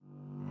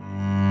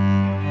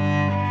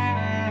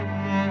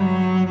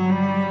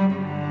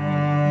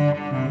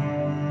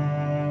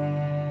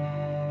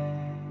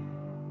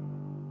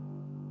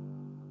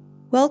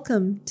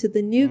Welcome to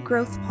the New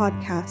Growth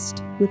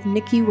Podcast with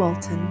Nikki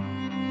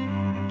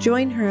Walton.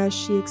 Join her as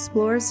she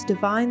explores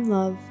divine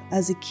love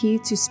as a key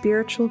to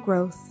spiritual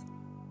growth,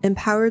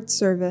 empowered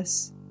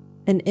service,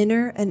 and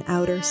inner and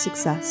outer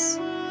success.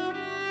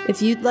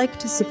 If you'd like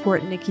to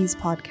support Nikki's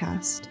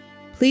podcast,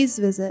 please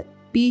visit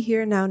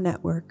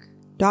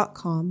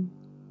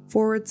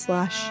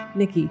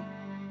BeHereNowNetwork.com/Nikki.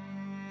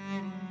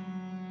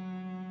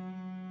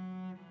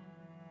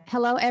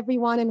 Hello,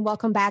 everyone, and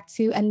welcome back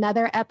to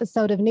another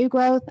episode of New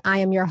Growth. I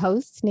am your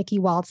host, Nikki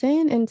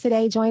Walton, and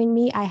today joining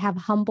me, I have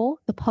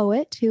Humble, the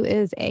poet, who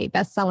is a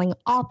best-selling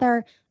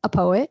author, a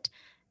poet.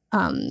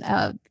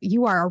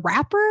 You are a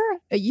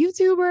rapper, a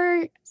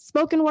YouTuber,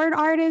 spoken word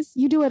artist.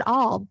 You do it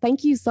all.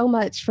 Thank you so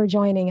much for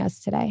joining us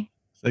today.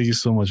 Thank you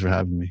so much for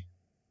having me.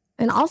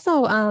 And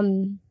also,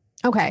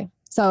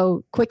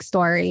 so quick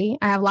story.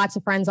 I have lots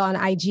of friends on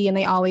IG and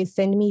they always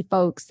send me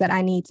folks that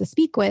I need to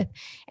speak with.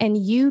 And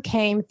you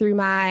came through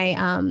my,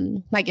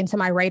 into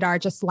my radar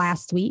just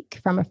last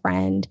week from a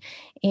friend.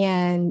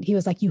 And he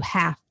was like, you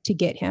have to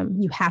get him.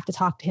 You have to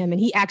talk to him.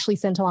 And he actually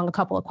sent along a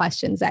couple of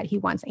questions that he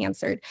once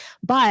answered.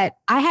 But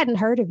I hadn't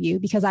heard of you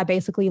because I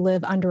basically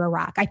live under a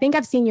rock. I think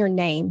I've seen your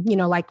name,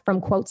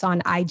 from quotes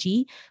on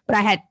IG, but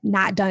I had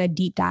not done a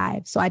deep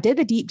dive. So I did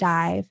the deep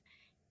dive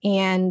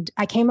and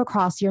I came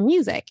across your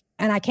music.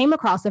 And I came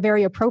across a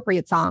very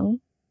appropriate song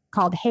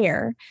called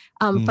Hair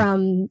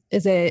from,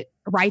 is it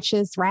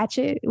Righteous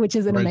Ratchet, which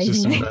is an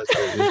amazing name.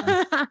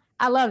 Yeah.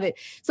 I love it.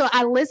 So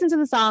I listened to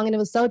the song and it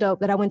was so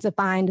dope that I went to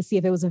find to see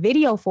if it was a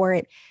video for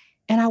it.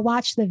 And I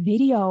watched the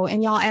video,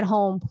 and y'all at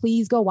home,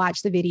 please go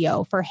watch the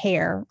video for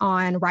Hair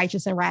on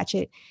Righteous and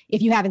Ratchet.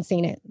 If you haven't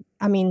seen it,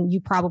 I mean, you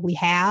probably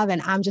have,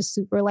 and I'm just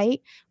super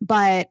late,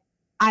 but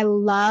I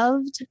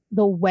loved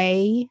the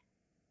way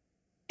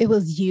it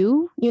was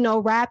you,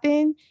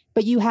 rapping,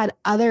 but you had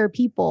other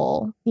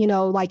people,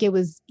 it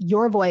was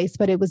your voice,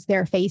 but it was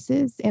their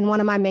faces. And one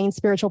of my main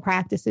spiritual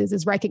practices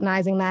is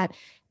recognizing that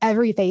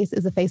every face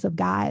is a face of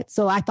God.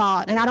 So I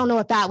thought, and I don't know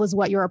if that was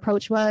what your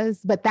approach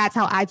was, but that's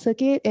how I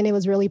took it. And it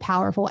was really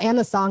powerful. And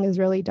the song is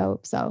really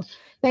dope. So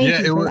thank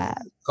you for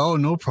that. Oh,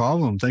 no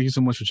problem. Thank you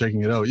so much for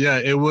checking it out. Yeah,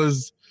 it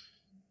was,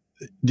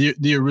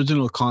 the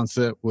original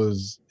concept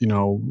was,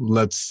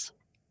 let's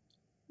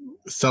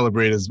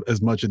celebrate as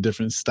much of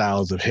different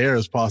styles of hair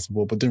as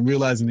possible, but then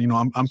realizing,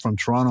 I'm from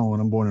Toronto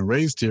and I'm born and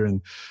raised here,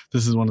 and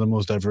this is one of the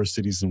most diverse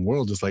cities in the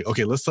world. It's like,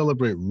 okay, let's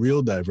celebrate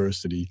real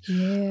diversity,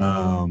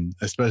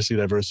 especially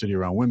diversity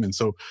around women.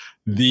 So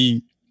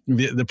the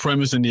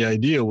premise and the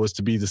idea was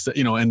to be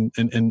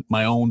and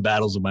my own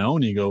battles with my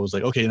own ego was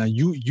like, okay, now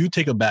you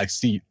take a back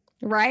seat,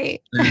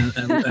 right?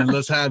 and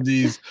let's have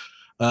these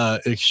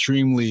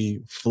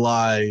extremely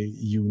fly,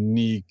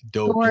 unique,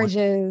 dope,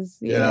 gorgeous,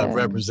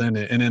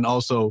 represented. And then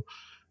also,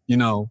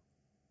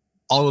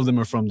 all of them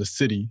are from the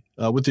city,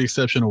 with the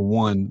exception of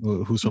one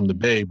who's from the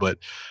Bay, but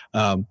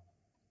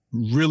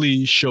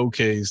really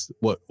showcase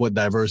what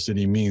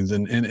diversity means.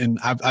 And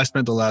I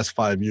spent the last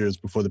 5 years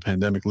before the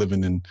pandemic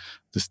living in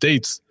the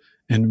States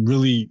and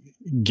really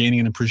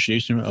gaining an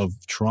appreciation of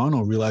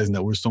Toronto, realizing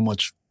that we're so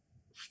much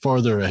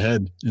farther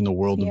ahead in the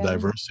world of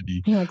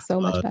diversity. You're like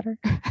so much better.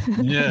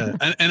 Yeah.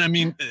 And I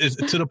mean, it's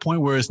to the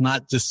point where it's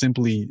not just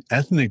simply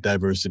ethnic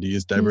diversity,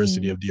 it's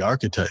diversity of the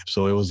archetype.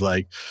 So it was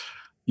like,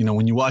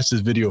 when you watch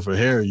this video for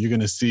Hair, you're going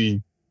to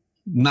see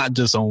not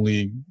just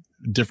only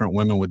different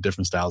women with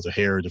different styles of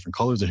hair, different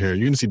colors of hair.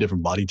 You're going to see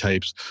different body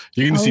types.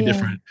 You're going to see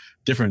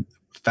different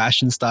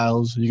fashion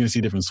styles. You're going to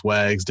see different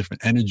swags,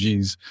 different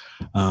energies,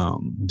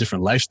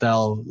 different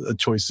lifestyle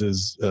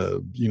choices,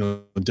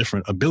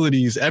 different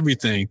abilities,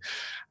 everything.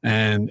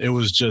 And it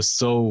was just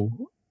so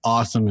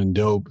awesome and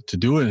dope to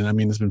do it. And I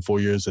mean, it's been 4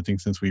 years, I think,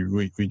 since we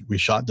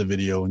shot the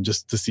video, and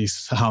just to see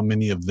how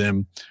many of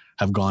them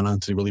have gone on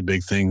to really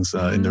big things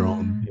in their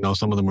own.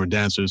 Some of them were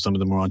dancers, some of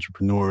them were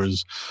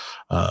entrepreneurs.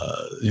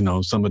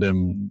 Some of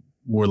them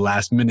were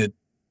last minute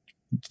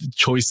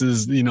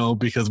choices,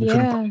 because we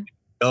couldn't find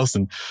else.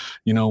 And,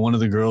 one of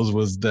the girls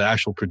was the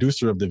actual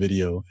producer of the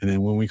video. And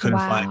then when we couldn't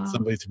find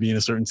somebody to be in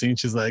a certain scene,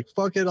 she's like,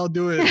 fuck it, I'll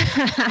do it.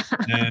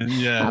 And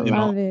I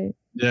love it.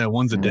 Yeah,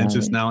 one's a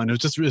dentist now. And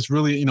it's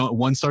really,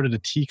 one started a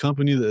tea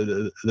company,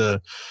 the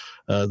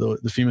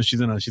female,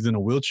 she's in a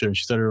wheelchair, and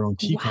she started her own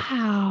tea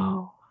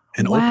company.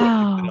 And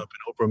Oprah picked it up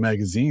in Oprah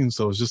magazine.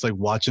 So it's just like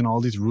watching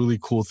all these really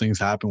cool things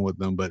happen with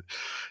them. But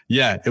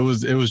yeah, it was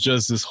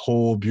just this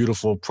whole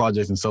beautiful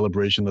project and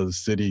celebration of the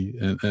city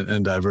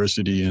and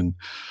diversity. And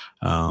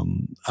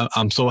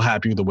I'm so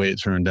happy with the way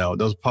it turned out.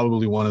 That was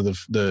probably one of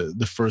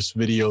the first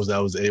videos that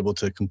I was able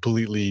to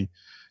completely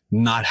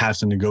not have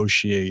to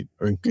negotiate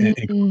or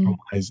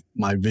compromise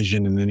my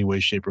vision in any way,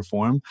 shape, or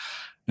form.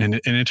 And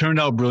it turned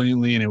out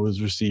brilliantly, and it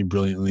was received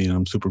brilliantly. And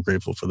I'm super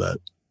grateful for that.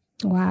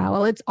 Wow.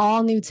 Well, it's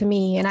all new to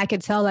me, and I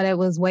could tell that it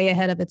was way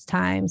ahead of its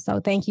time. So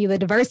thank you. The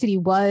diversity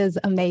was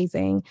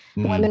amazing.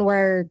 The women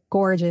were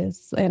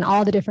gorgeous, and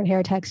all the different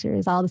hair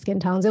textures, all the skin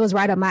tones. It was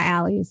right up my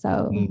alley.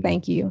 So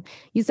thank you.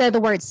 You said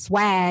the word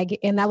swag,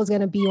 and that was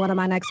going to be one of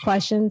my next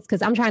questions,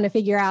 because I'm trying to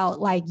figure out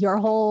like your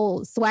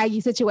whole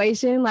swaggy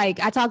situation. Like,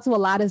 I talked to a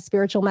lot of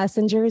spiritual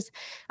messengers,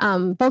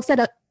 folks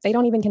that they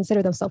don't even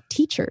consider themselves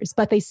teachers,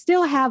 but they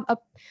still have a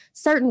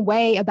certain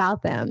way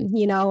about them,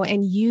 you know,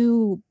 and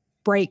you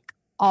break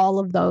all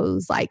of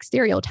those like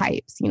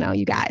stereotypes. You know,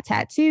 you got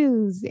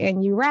tattoos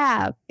and you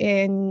rap,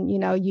 and, you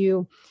know,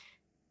 you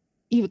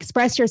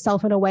express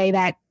yourself in a way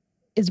that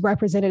is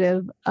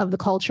representative of the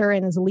culture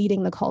and is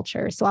leading the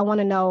culture. So I want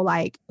to know,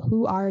 like,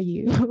 who are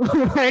you?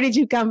 Where did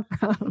you come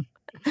from?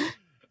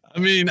 I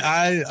mean,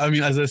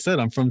 as I said,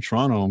 I'm from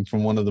Toronto. I'm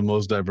from one of the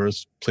most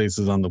diverse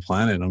places on the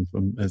planet. I'm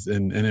from,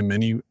 and in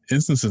many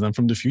instances, I'm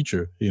from the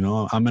future. You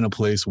know, I'm in a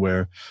place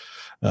where,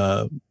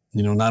 you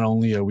know, not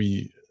only are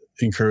we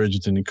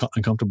encouraged and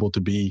uncomfortable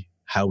to be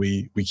how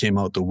we came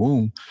out the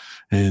womb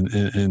and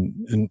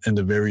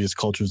the various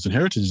cultures and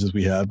heritages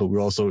we have, but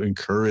we're also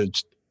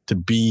encouraged to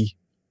be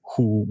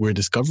who we're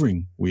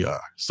discovering we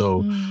are.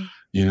 So,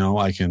 you know,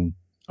 I can,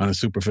 on a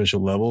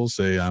superficial level,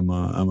 say I'm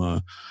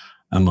a,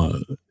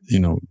 you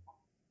know,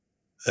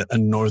 a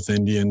North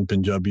Indian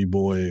Punjabi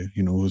boy,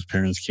 you know, whose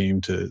parents came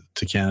to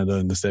Canada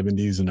in the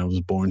 70s, and I was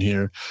born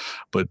here.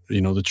 But,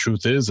 you know, the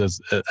truth is,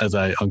 as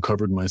I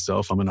uncovered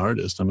myself, I'm an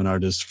artist. I'm an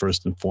artist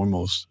first and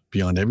foremost,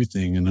 beyond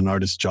everything. And an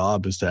artist's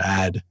job is to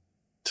add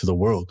to the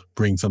world,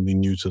 bring something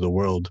new to the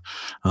world.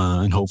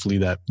 And hopefully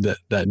that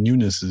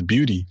newness is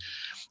beauty.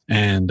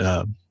 And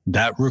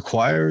that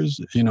requires,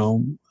 you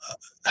know,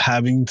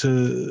 having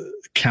to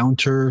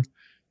counter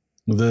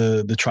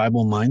the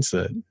tribal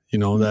mindset. You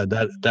know,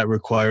 that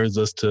requires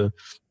us to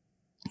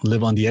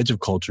live on the edge of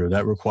culture.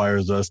 That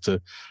requires us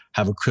to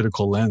have a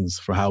critical lens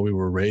for how we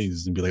were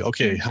raised and be like,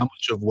 okay, how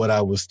much of what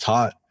I was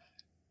taught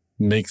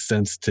makes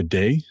sense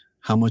today?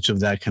 How much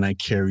of that can I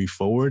carry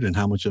forward? And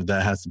how much of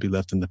that has to be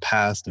left in the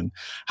past? And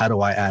how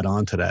do I add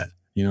on to that?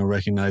 You know,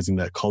 recognizing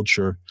that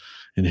culture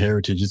and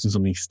heritage isn't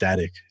something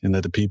static, and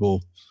that the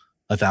people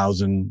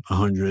 1,000,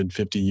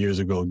 150 years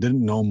ago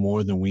didn't know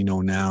more than we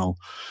know now,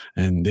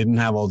 and they didn't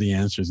have all the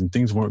answers, and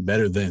things weren't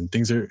better then.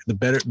 Things are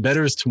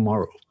better is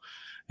tomorrow.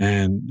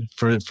 And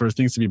for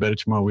things to be better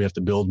tomorrow, we have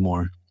to build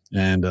more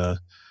and,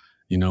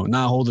 you know,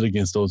 not hold it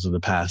against those of the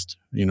past,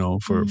 you know,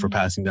 for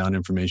passing down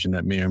information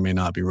that may or may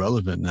not be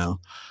relevant now.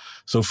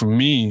 So for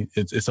me,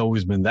 it's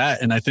always been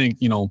that. And I think,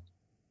 you know,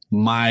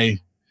 my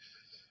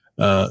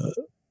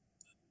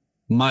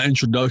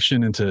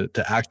introduction into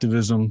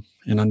activism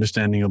and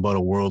understanding about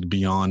a world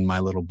beyond my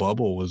little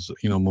bubble was,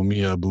 you know,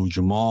 Mumia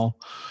Abu-Jamal,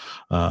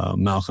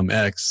 Malcolm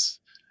X,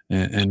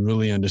 and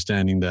really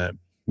understanding that,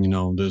 you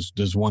know,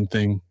 there's one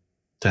thing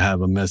to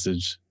have a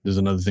message. There's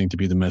another thing to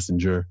be the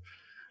messenger.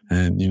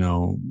 And, you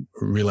know,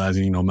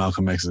 realizing, you know,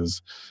 Malcolm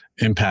X's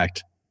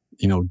impact,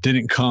 you know,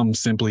 didn't come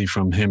simply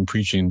from him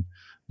preaching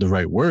the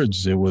right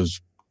words. It was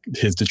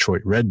his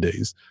Detroit Red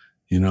days,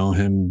 you know,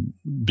 him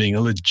being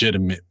a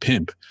legitimate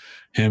pimp,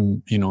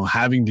 him, you know,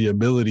 having the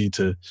ability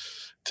to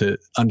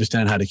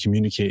understand how to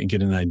communicate and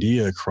get an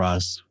idea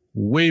across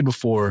way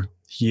before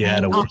he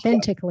had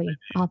authentically.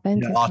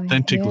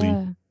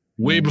 Yeah.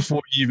 Way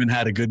before he even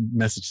had a good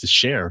message to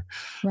share.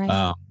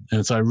 Right.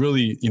 And so I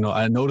really, you know,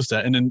 I noticed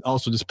that. And then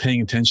also just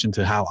paying attention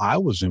to how I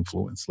was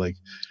influenced. Like,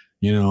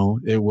 you know,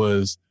 it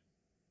was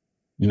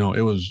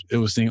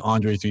seeing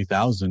Andre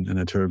 3000 in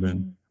a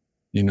turban,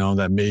 you know,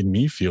 that made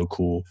me feel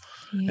cool.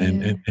 Yeah.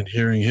 And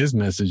hearing his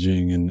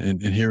messaging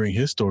and hearing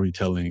his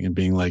storytelling and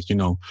being like, you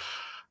know,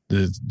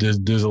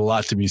 there's a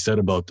lot to be said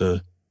about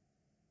the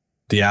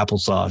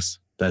applesauce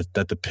that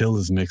the pill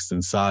is mixed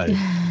inside.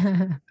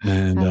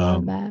 And I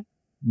love that.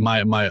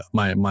 My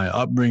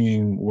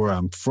upbringing, where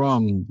I'm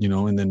from, you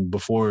know, and then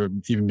before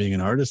even being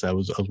an artist, I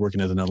was working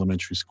as an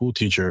elementary school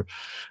teacher.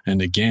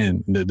 And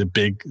again, the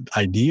big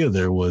idea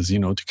there was, you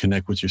know, to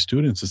connect with your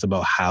students. It's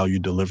about how you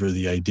deliver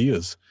the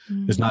ideas.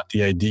 It's not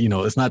the idea, you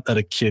know, it's not that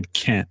a kid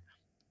can't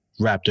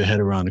wrap their head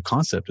around a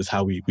concept. It's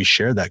how we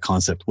share that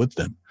concept with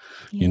them,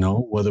 you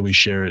know, whether we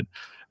share it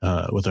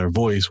with our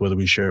voice, whether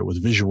we share it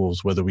with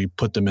visuals, whether we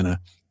put them in a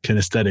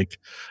kinesthetic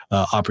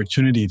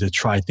opportunity to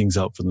try things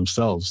out for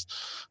themselves.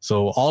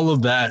 So all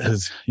of that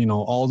has, you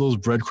know, all those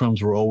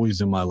breadcrumbs were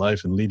always in my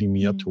life and leading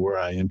me up to where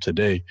I am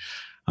today.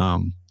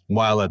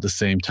 While at the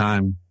same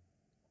time,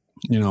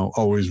 you know,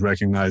 always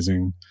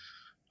recognizing,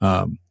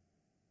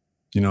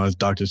 you know, as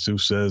Dr.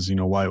 Seuss says, you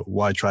know,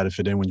 why try to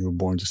fit in when you were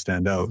born to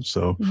stand out?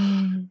 So,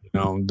 you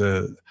know,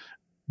 the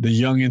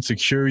young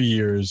insecure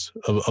years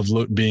of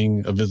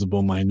being a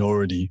visible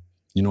minority,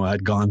 you know,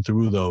 I'd gone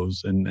through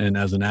those, and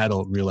as an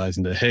adult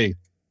realizing that, hey,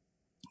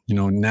 you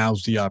know,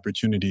 now's the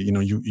opportunity. You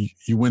know,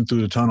 you went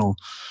through the tunnel,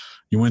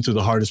 you went through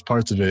the hardest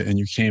parts of it, and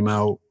you came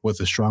out with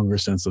a stronger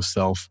sense of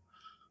self,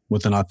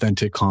 with an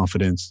authentic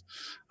confidence.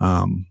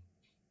 And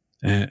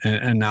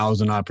now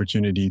is an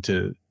opportunity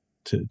to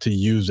to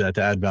use that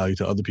to add value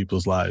to other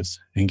people's lives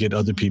and get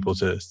other people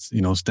to,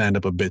 stand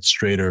up a bit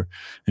straighter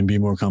and be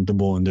more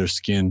comfortable in their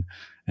skin,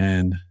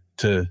 and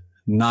to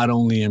not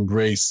only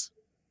embrace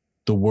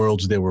the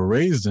worlds they were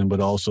raised in, but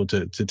also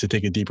to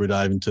take a deeper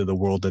dive into the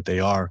world that they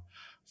are,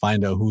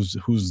 find out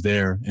who's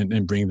there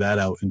and bring that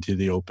out into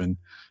the open,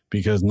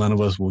 because none of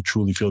us will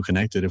truly feel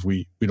connected if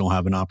we don't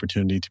have an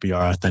opportunity to be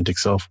our authentic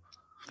self.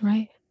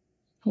 Right.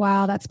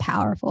 Wow, that's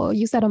powerful.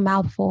 You said a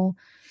mouthful.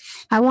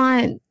 I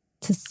want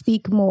to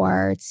speak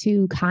more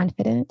to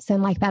confidence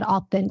and like that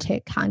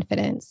authentic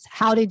confidence.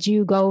 How did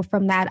you go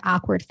from that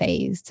awkward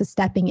phase to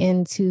stepping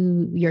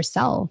into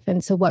yourself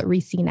and to what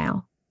we see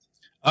now?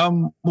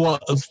 Well,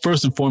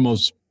 first and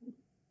foremost,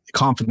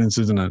 confidence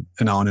isn't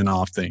an on and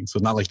off thing. So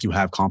it's not like you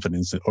have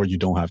confidence or you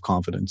don't have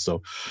confidence.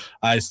 So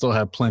I still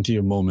have plenty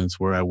of moments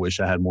where I wish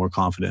I had more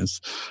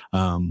confidence.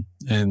 And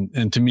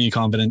to me,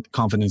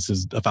 confidence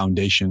is a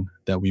foundation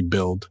that we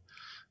build.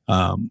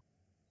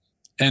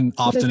 And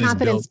often, what does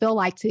confidence feel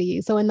like to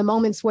you? So in the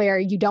moments where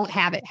you don't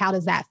have it, how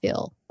does that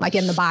feel? Like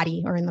in the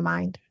body or in the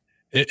mind?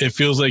 It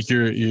feels like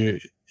that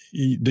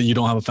you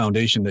don't have a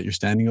foundation that you're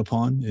standing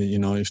upon.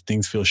 If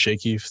things feel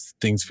shaky, if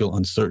things feel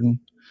uncertain,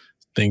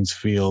 things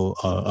feel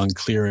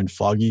unclear and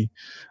foggy,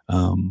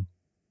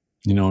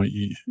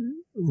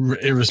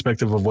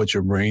 irrespective of what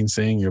your brain's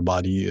saying, your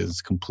body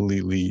is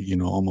completely,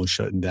 almost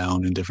shutting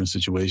down in different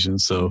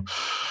situations. So,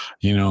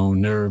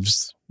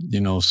 nerves,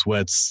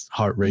 sweats,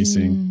 heart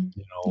racing,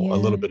 a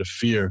little bit of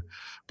fear.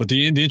 But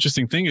the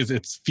interesting thing is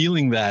it's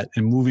feeling that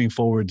and moving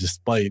forward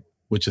despite,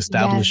 which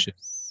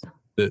establishes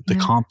the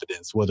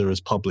confidence, whether it's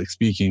public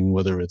speaking,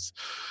 whether it's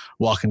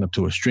walking up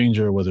to a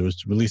stranger, whether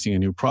it's releasing a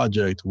new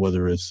project,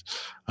 whether it's,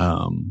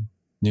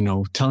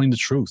 telling the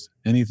truth,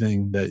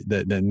 anything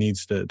that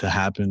needs to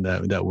happen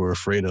that we're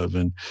afraid of.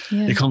 And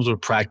it comes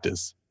with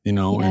practice,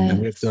 and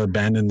we have to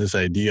abandon this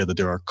idea that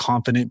there are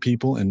confident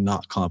people and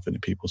not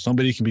confident people.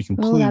 Somebody can be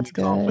completely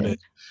confident.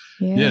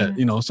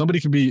 Somebody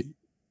can be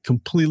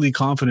completely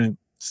confident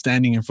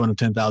standing in front of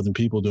 10,000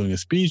 people doing a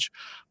speech,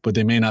 but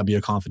they may not be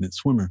a confident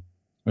swimmer,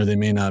 or they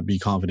may not be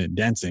confident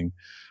dancing,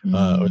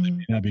 or they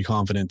may not be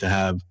confident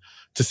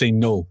to say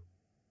no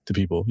to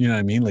people. You know what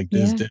I mean? Like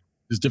there's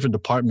different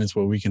departments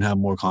where we can have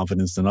more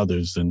confidence than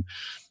others. And,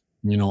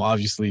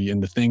 obviously in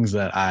the things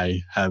that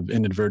I have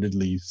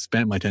inadvertently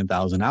spent my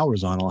 10,000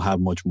 hours on, I'll have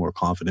much more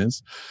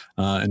confidence.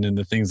 And then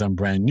the things I'm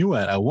brand new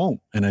at, I won't.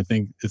 And I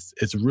think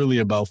it's really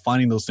about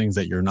finding those things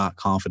that you're not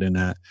confident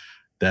at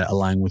that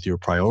align with your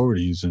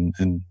priorities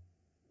and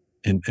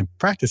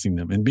practicing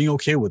them and being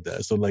okay with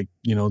that. So like,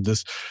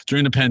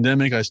 during the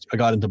pandemic, I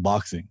got into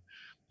boxing,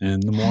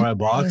 and the more I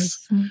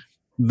box,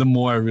 the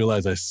more I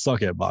realize I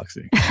suck at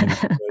boxing.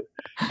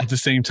 But at the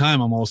same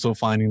time, I'm also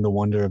finding the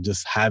wonder of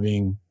just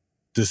having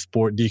this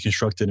sport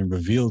deconstructed and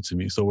revealed to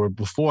me. So where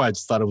before I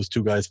just thought it was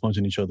two guys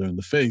punching each other in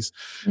the face,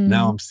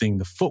 now I'm seeing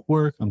the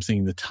footwork, I'm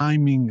seeing the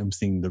timing, I'm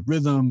seeing the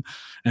rhythm,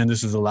 and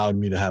this has allowed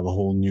me to have a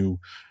whole new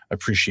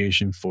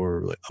appreciation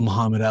for like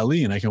Muhammad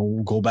Ali. And I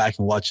can go back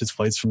and watch his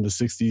fights from the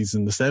 60s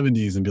and the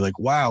 70s and be like,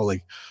 wow,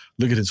 like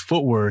look at his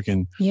footwork,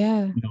 and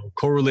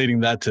correlating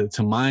that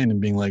to mine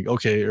and being like,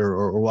 okay,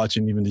 or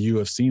watching even the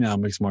UFC now,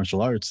 mixed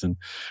martial arts, and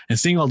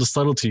seeing all the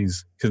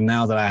subtleties, because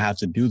now that I have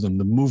to do them,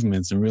 the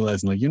movements, and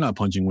realizing like you're not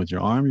punching with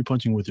your arm, you're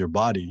punching with your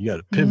body. You got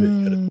to pivot,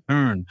 you got to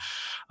turn,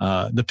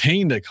 the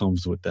pain that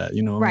comes with that,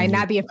 right?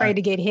 Not be afraid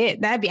to get hit.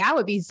 I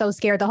would be so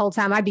scared the whole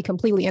time. I'd be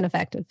completely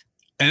ineffective.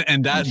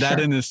 And that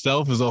in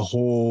itself is a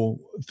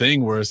whole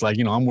thing where it's like,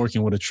 I'm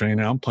working with a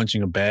trainer, I'm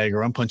punching a bag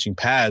or I'm punching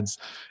pads.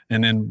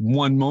 And then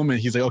one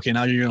moment he's like, okay,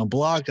 now you're going to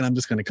block and I'm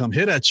just going to come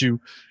hit at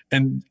you.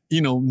 And,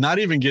 not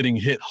even getting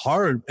hit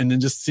hard. And then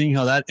just seeing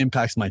how that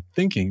impacts my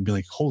thinking, be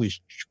like, holy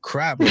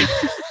crap. Like,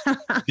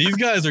 these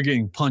guys are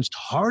getting punched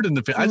hard in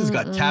the face. I just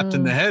got tapped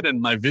in the head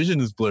and my vision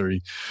is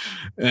blurry.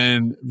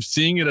 And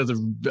seeing it as a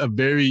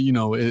very,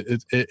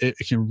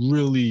 it can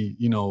really,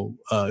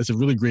 it's a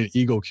really great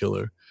ego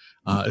killer.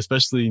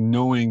 Especially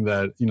knowing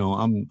that,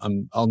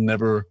 I'll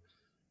never,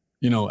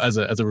 as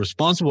a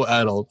responsible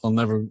adult, I'll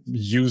never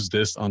use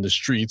this on the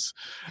streets.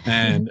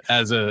 And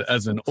as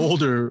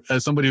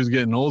somebody who's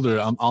getting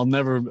older, I'll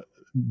never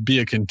be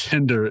a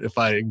contender if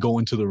I go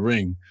into the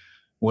ring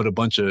with a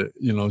bunch of,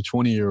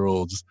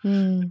 20-year-olds.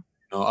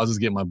 I'll just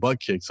get my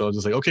butt kicked. So I was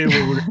just like, okay,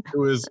 what we're going to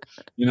do is,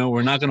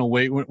 we're not going to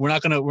wait. We're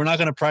not going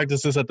to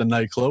practice this at the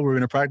nightclub. We're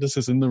going to practice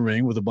this in the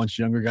ring with a bunch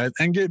of younger guys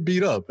and get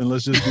beat up. And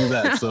let's just do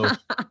that. So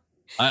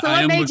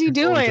what made you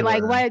do it?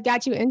 Like, what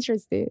got you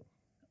interested?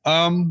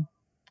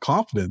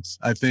 Confidence.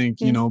 I think,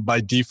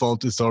 by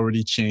default, it's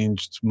already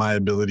changed my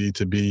ability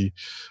to be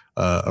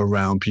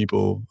around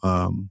people,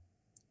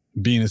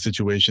 be in a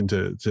situation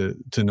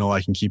to know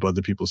I can keep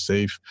other people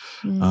safe.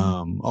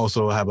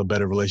 Also have a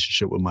better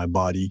relationship with my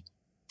body,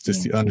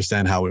 just to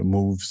understand how it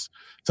moves,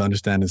 to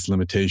understand its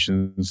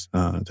limitations,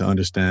 to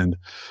understand,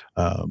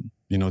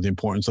 the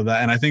importance of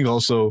that. And I think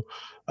also,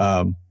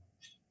 a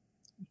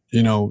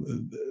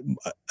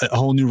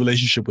whole new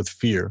relationship with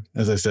fear.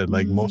 As I said,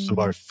 like most of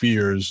our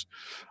fears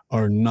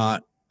are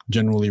not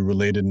generally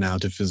related now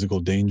to physical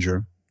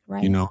danger.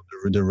 Right. You know,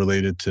 they're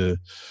related to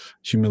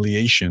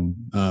humiliation,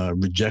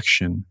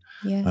 rejection,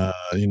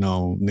 you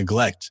know,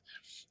 neglect.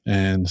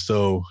 And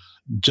so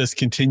just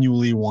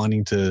continually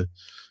wanting to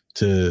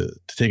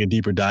take a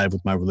deeper dive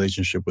with my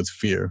relationship with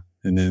fear,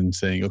 and then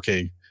saying,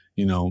 okay,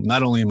 you know,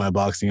 not only am I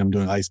boxing, I'm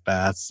doing ice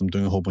baths, I'm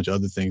doing a whole bunch of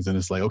other things. And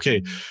it's like,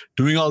 okay,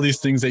 doing all these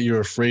things that you're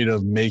afraid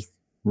of make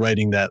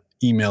writing that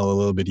email a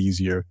little bit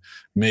easier,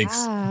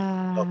 makes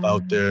help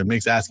out there,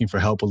 makes asking for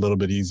help a little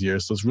bit easier.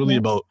 So it's really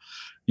about,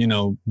 you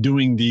know,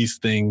 doing these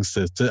things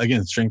to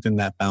again, strengthen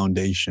that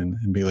foundation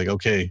and be like,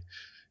 okay,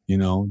 you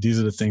know, these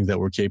are the things that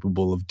we're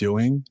capable of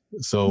doing.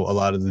 So a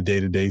lot of the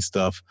day-to-day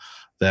stuff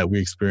that we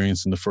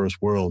experience in the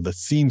first world that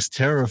seems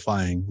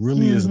terrifying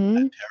really isn't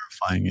that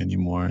terrifying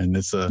anymore. And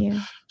it's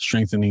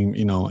strengthening,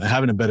 you know,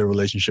 having a better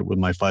relationship with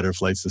my fight or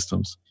flight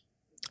systems.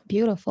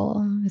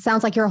 Beautiful. It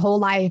sounds like your whole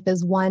life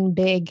is one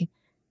big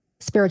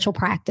spiritual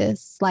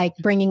practice, like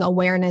bringing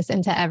awareness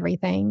into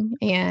everything.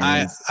 And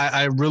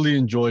I really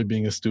enjoy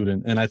being a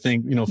student. And I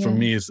think, you know, for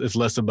me, it's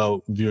less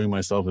about viewing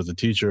myself as a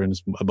teacher, and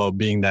it's about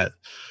being that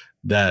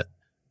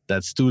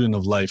student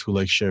of life who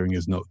likes sharing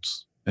his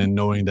notes and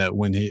knowing that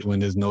when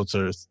his notes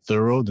are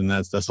thorough, then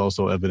that's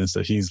also evidence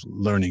that he's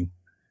learning,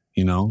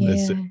 you know,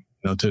 it's, you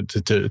know,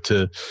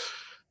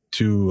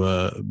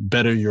 to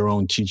better your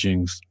own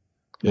teachings.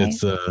 Right.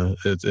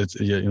 It's,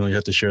 you know, you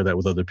have to share that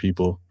with other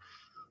people.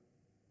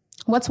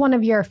 What's one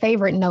of your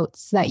favorite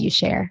notes that you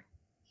share?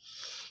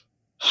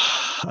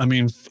 I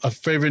mean, a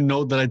favorite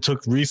note that I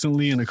took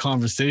recently in a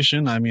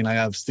conversation. I mean, I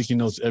have sticky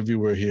notes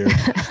everywhere here.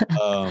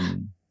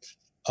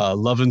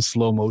 Love in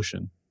slow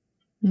motion.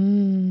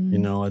 You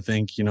know, I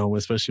think, you know,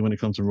 especially when it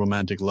comes to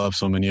romantic love,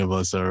 so many of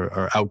us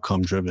are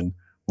outcome driven.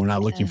 We're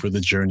not looking for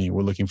the journey.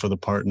 We're looking for the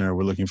partner.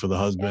 We're looking for the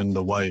husband,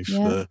 the wife,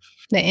 the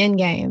end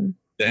game.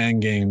 The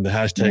end game, the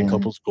hashtag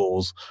couples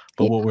goals.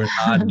 But what we're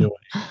not doing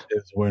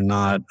is we're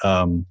not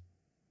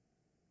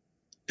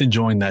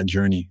enjoying that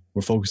journey.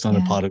 We're focused on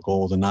the pot of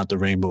gold and not the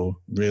rainbow,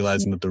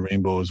 realizing that the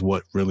rainbow is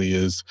what really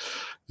is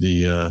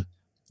the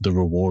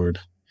reward.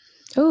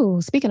 Oh,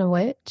 speaking of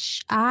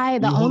which,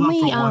 hold on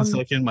for 1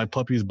 second. My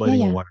puppy's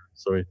biting a wire.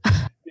 Sorry.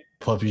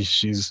 Puppy,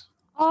 she's...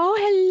 Oh,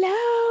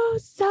 hello.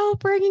 So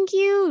friggin'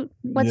 cute.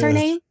 What's her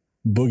name?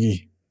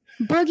 Boogie.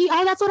 Boogie.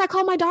 Oh, that's what I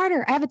call my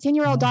daughter. I have a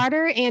 10-year-old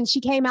daughter, and she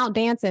came out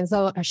dancing.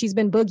 So she's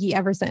been Boogie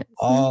ever since.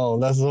 Oh,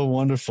 that's so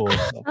wonderful.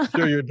 I'm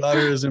sure your daughter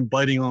isn't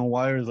biting on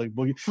wires like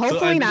Boogie.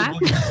 Hopefully not.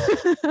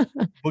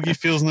 Boogie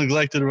feels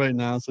neglected right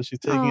now, so she's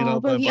taking it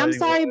out. Boogie. I'm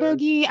sorry, wires.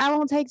 Boogie. I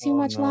won't take too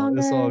much longer.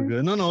 It's all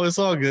good. No, it's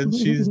all good.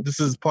 This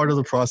is part of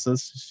the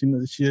process.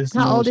 She is.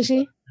 How old is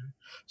she?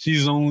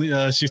 She's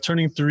she's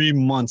turning 3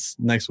 months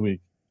next week.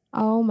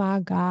 Oh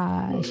my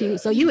gosh.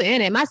 So you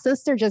in it. My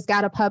sister just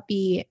got a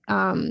puppy.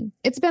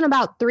 It's been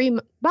about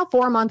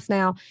 4 months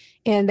now,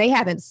 and they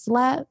haven't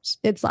slept.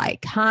 It's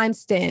like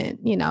constant,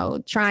 you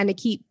know, trying to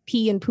keep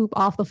pee and poop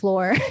off the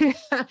floor.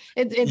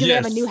 They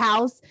have a new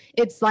house.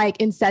 It's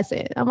like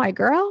incessant. I'm like,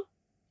 girl,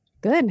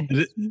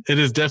 goodness. It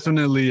is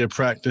definitely a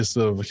practice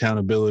of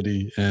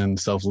accountability and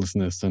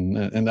selflessness. And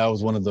that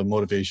was one of the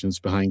motivations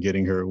behind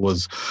getting her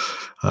was,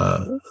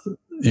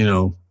 you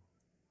know,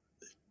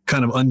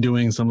 kind of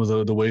undoing some of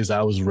the ways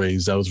I was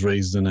raised. I was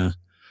raised in a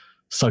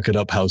suck it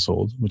up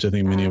household, which I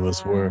think many of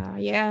us were.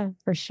 Yeah,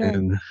 for sure.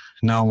 And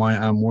now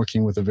I'm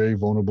working with a very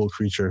vulnerable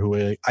creature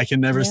who I can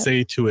never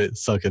say to it,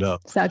 suck it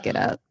up. Suck it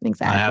up.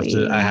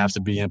 Exactly. I have to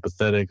be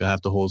empathetic. I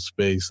have to hold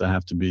space. I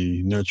have to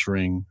be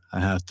nurturing. I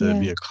have to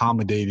be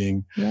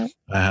accommodating. Yep.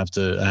 I have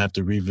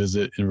to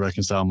revisit and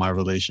reconcile my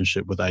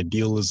relationship with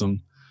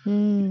idealism. You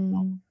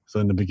know? So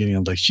in the beginning,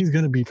 I'm like, she's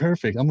going to be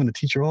perfect. I'm going to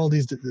teach her all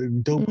these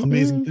dope,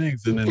 amazing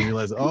things. And then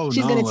realize,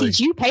 she's going to teach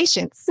you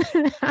patience.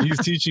 She's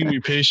teaching me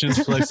patience,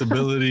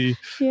 flexibility.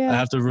 I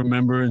have to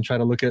remember and try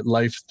to look at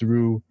life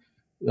through,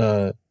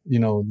 you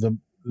know,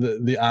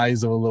 the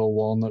eyes of a little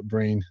walnut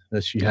brain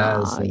that she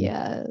has. Oh,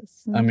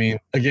 yes. I mean,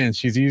 again,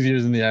 she's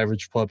easier than the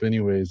average pup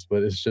anyways,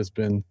 but it's just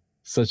been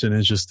such an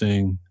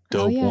interesting,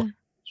 dope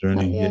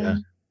journey. Yeah.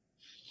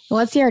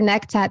 What's your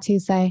neck tattoo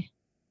say?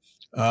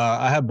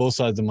 I have both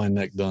sides of my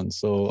neck done.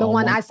 So the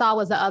one I saw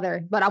was the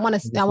other, but I want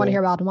to hear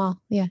about them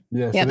all. Yeah.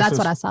 So that's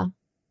what I saw.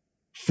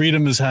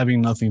 Freedom is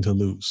having nothing to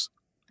lose.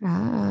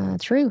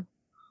 True.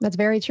 That's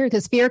very true.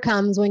 Because fear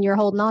comes when you're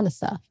holding on to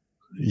stuff.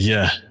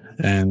 Yeah.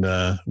 And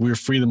we're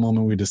free the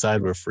moment we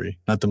decide we're free,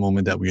 not the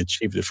moment that we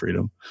achieve the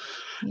freedom.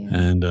 Yeah.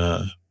 And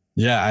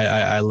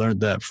I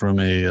learned that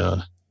from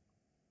a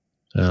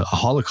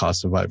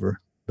Holocaust survivor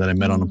that I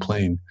met on a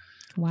plane.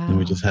 Wow. And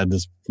we just had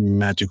this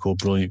magical,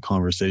 brilliant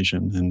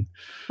conversation. And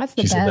that's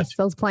the best,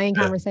 those plane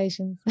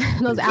conversations.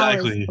 Those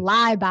hours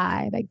fly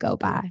by, they go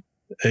by.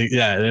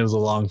 It was a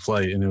long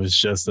flight, and it was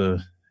just a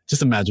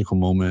magical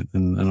moment.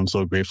 And I'm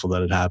so grateful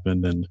that it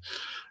happened. And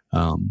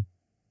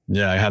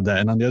I have that.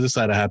 And on the other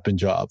side, I have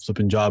Punjab. So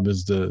Punjab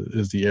is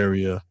the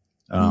area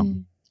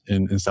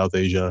in South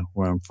Asia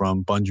where I'm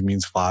from. Bunj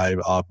means 5,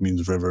 Ab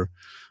means river.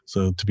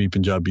 So to be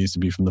Punjabi is to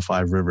be from the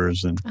 5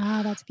 rivers. And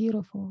that's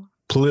beautiful.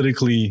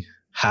 Politically,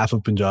 half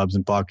of Punjab's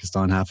in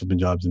Pakistan, half of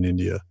Punjab's in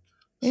India.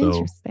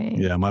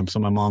 Interesting. Yeah, my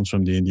mom's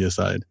from the India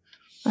side.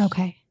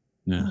 Okay.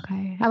 Yeah.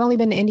 Okay. I've only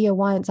been to India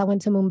once. I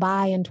went to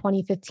Mumbai in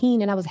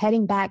 2015 and I was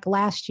heading back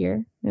last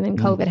year and then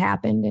COVID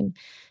happened, and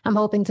I'm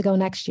hoping to go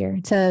next year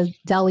to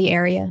Delhi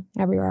area,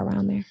 everywhere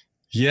around there.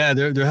 Yeah,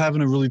 they're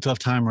having a really tough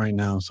time right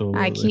now. So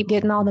I keep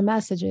getting all the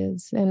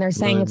messages and they're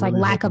saying it's like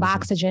lack of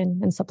oxygen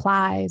and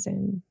supplies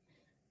and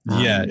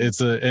yeah,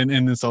 it's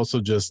and it's also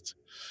just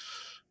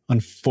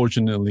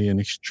unfortunately an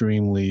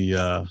extremely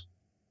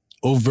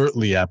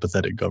overtly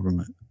apathetic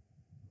government.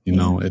 You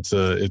know,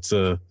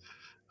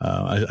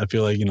 I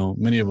feel like,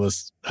 many of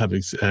us have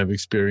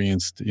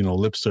experienced,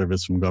 lip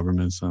service from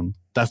governments.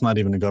 That's not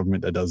even a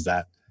government that does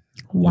that.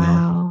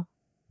 Wow.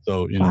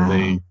 So,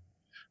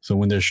 so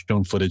when they're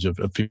shown footage of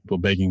people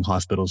begging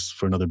hospitals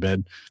for another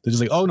bed, they're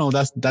just like, oh no,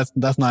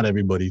 that's not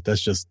everybody.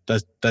 That's just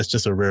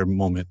a rare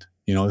moment.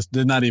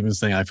 They're not even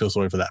saying I feel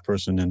sorry for that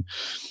person, and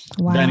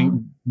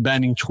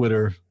banning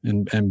Twitter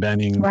and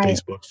banning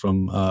Facebook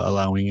from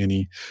allowing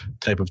any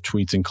type of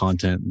tweets and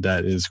content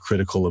that is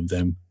critical of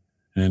them,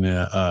 and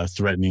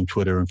threatening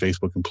Twitter and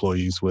Facebook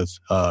employees with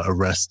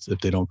arrests if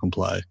they don't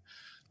comply.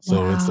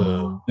 So it's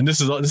and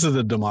this is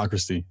a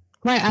democracy.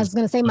 Right. I was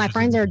going to say, my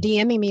friends are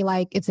DMing me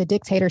like it's a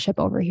dictatorship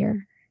over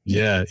here.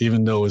 Yeah,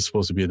 even though it's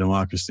supposed to be a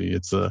democracy,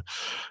 it's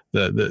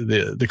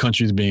the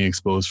country is being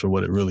exposed for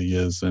what it really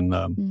is, and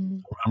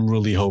I'm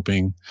really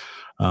hoping,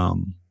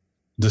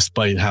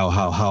 despite how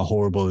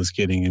horrible it's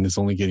getting, and it's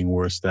only getting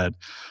worse, that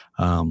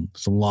some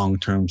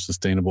long-term,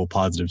 sustainable,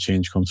 positive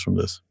change comes from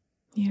this.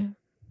 Yeah.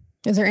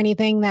 Is there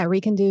anything that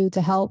we can do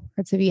to help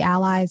or to be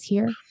allies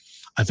here?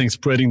 I think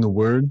spreading the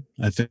word.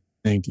 I think,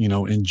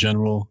 in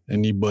general,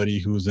 anybody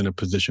who's in a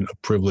position of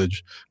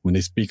privilege, when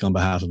they speak on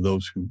behalf of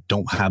those who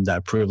don't have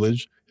that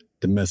privilege,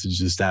 the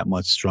message is that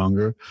much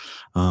stronger.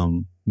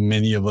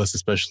 Many of us,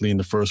 especially in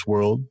the first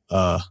world,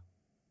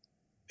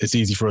 it's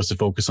easy for us to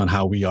focus on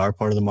how we are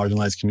part of the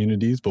marginalized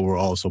communities, but we're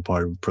also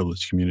part of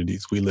privileged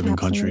communities. We live in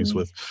countries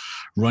with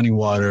running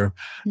water,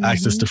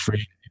 access to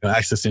free,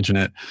 access to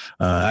internet,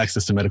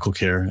 access to medical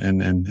care,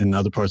 and in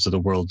other parts of the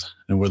world,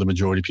 and where the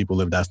majority of people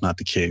live, that's not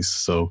the case.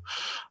 So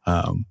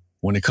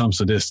when it comes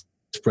to this,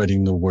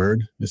 spreading the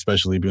word,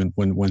 especially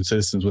when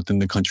citizens within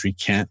the country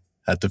can't,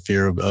 at the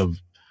fear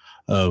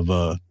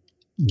of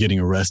getting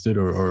arrested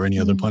or any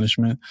other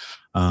punishment,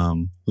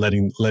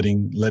 letting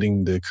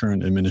the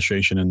current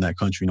administration in that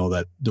country know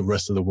that the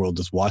rest of the world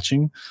is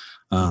watching,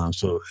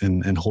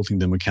 and holding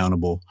them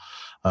accountable,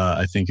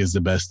 I think is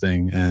the best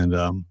thing. And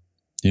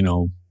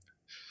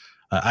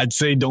I'd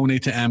say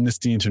donate to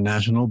Amnesty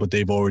International, but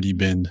they've already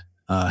been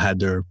had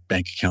their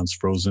bank accounts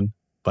frozen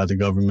by the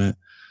government.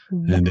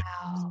 Wow. And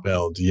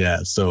expelled. Yeah.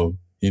 So,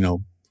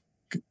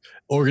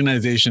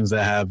 organizations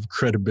that have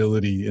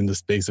credibility in the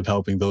space of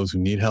helping those who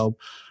need help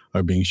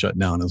are being shut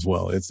down as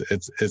well. It's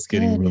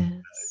getting really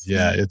bad.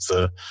 Yeah. It's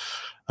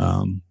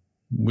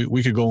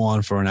we could go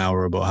on for an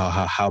hour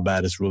about how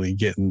bad it's really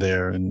getting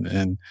there, and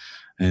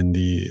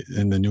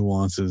the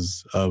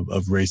nuances of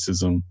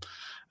racism,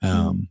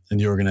 and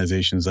the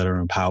organizations that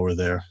are in power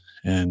there,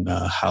 and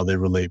how they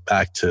relate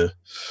back to,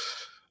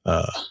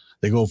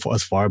 they go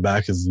as far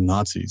back as the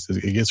Nazis.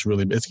 It gets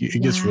really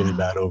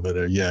bad over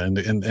there. Yeah, and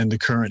the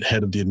current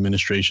head of the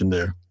administration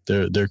there,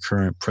 their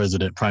current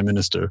prime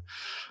minister,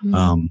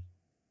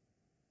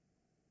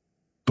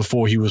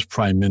 before he was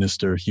prime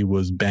minister, he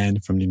was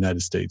banned from the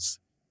United States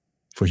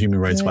for human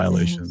rights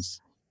violations.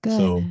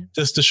 So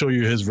just to show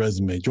you his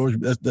resume,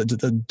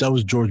 that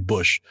was George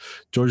Bush.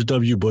 George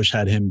W. Bush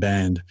had him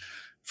banned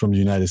from the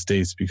United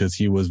States because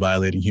he was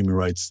violating human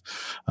rights.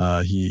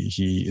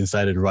 He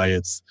incited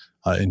riots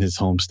in his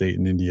home state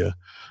in India.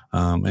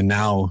 And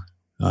now,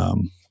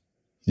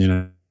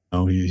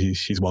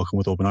 he's welcomed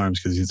with open arms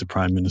because he's the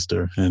prime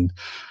minister. And,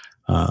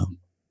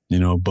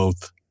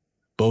 both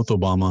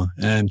Obama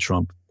and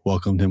Trump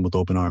welcomed him with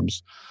open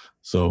arms.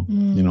 So,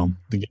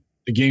 the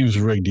game's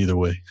rigged either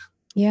way.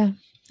 Yeah,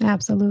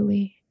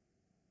 absolutely.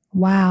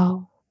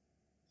 Wow.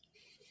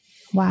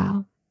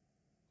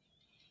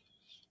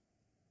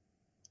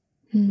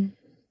 And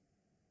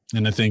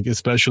I think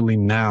especially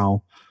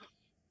now,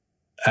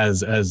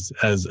 as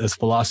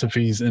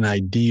philosophies and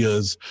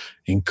ideas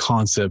and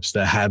concepts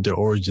that have their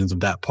origins of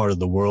that part of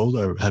the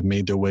world have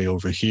made their way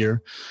over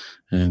here,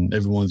 and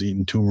everyone's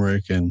eating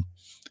turmeric and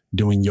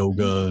doing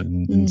yoga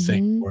and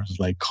saying words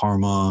like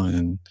karma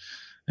and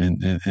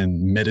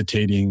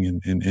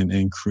meditating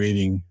and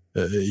creating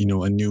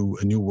a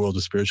new world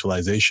of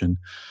spiritualization.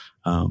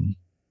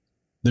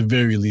 The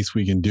very least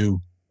we can do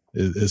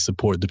is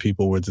support the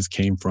people where this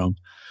came from,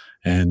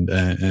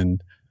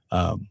 and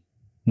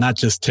not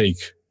just take.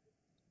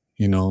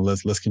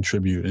 Let's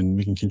contribute, and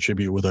we can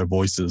contribute with our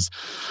voices,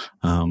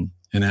 and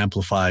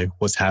amplify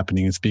what's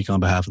happening and speak on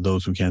behalf of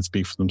those who can't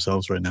speak for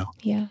themselves right now.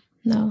 Yeah,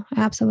 no,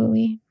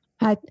 absolutely.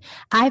 I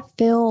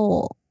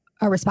feel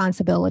a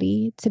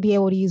responsibility to be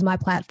able to use my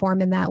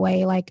platform in that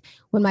way. Like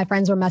when my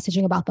friends were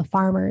messaging about the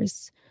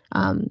farmers,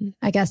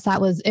 I guess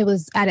it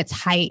was at its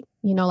height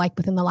like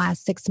within the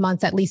last 6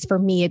 months, at least for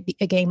me,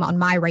 it came on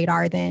my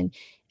radar then.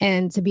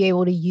 And to be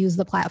able to use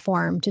the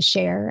platform to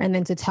share and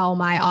then to tell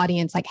my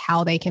audience like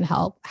how they can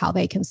help, how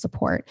they can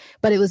support.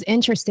 But it was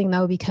interesting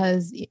though,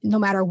 because no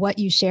matter what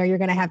you share, you're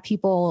going to have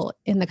people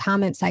in the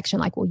comment section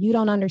like, well, you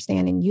don't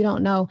understand and you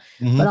don't know.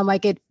 Mm-hmm. But I'm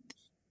like, it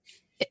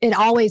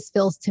always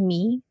feels to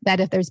me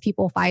that if there's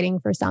people fighting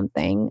for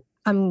something,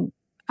 I'm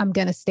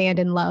going to stand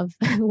in love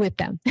with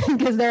them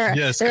because they're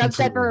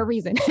upset for a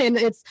reason. And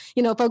it's,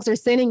 folks are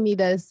sending me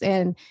this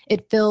and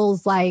it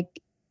feels like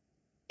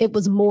it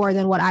was more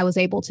than what I was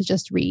able to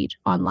just read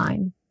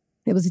online.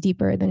 It was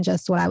deeper than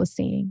just what I was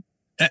seeing.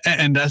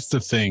 And that's the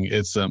thing.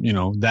 It's, shout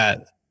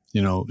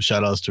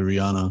outs to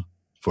Rihanna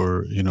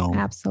for,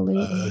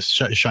 absolutely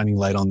shining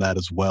light on that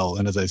as well.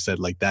 And as I said,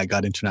 like that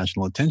got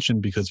international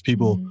attention because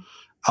people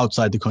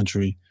outside the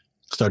country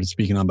started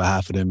speaking on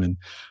behalf of them. And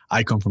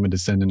I come from a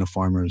descendant of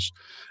farmers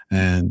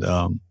and,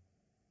 the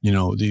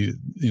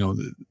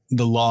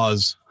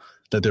laws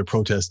that they're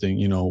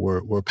protesting,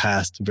 were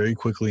passed very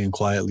quickly and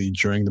quietly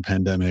during the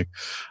pandemic.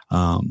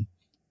 And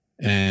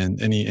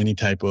any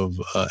type of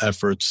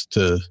efforts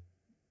to,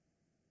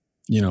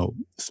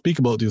 speak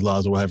about these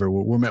laws or whatever,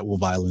 were met with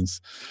violence.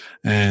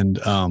 And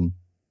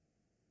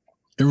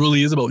it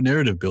really is about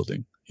narrative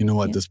building,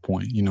 at this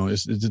point.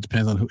 It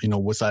depends on who,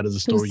 what side of the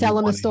story who's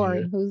selling the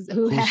story,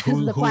 who has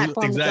the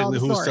platform exactly, to tell the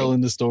who's story.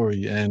 selling the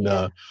story. And,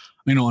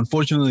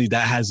 unfortunately,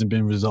 that hasn't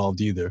been resolved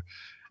either.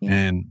 Yeah.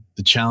 And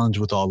the challenge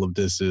with all of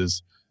this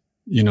is,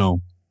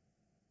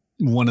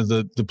 one of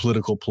the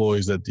political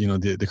ploys that,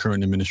 the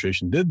current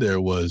administration did there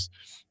was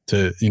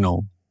to,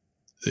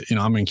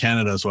 I'm in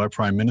Canada, so our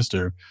prime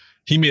minister,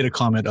 he made a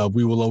comment of,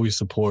 we will always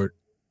support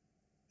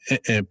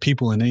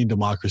people in any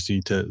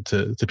democracy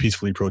to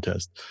peacefully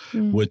protest,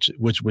 which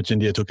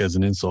India took as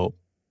an insult.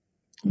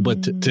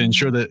 But to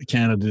ensure that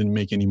Canada didn't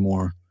make any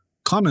more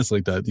comments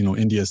like that,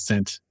 India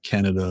sent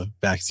Canada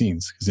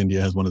vaccines because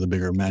India has one of the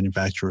bigger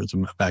manufacturers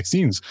of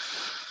vaccines.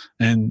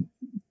 And,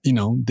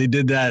 they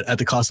did that at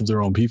the cost of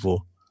their own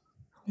people.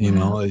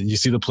 Wow. You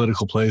see the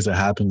political plays that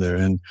happen there.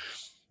 And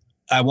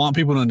I want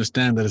people to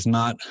understand that it's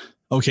not,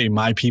 okay,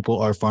 my people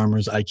are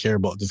farmers. I care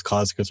about this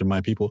cause because they're my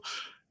people.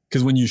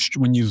 Because when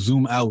you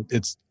zoom out,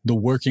 it's the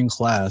working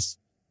class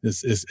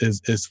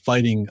is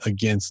fighting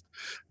against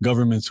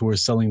governments who are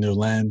selling their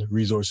land,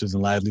 resources,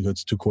 and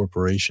livelihoods to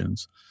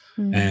corporations.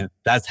 And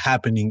that's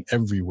happening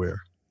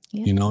everywhere.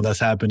 Yeah. That's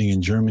happening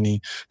in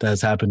Germany.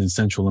 That's happened in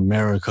Central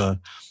America.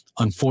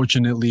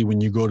 Unfortunately,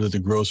 when you go to the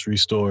grocery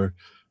store,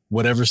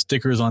 whatever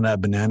stickers on that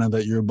banana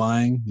that you're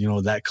buying,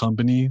 that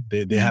company,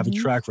 they have a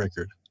track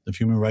record of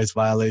human rights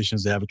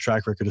violations. They have a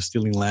track record of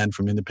stealing land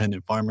from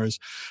independent farmers,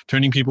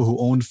 turning people who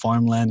owned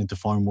farmland into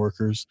farm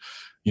workers.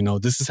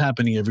 This is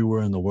happening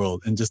everywhere in the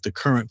world. And just the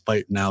current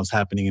fight now is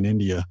happening in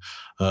India,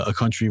 a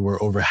country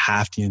where over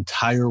half the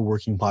entire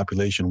working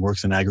population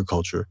works in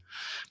agriculture.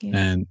 Yeah.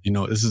 And,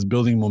 this is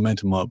building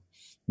momentum up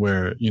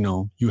where,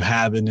 you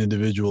have an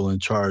individual in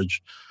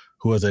charge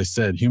who, as I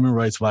said, human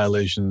rights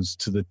violations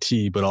to the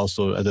T, but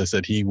also, as I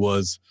said, he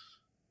was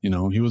a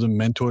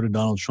mentor to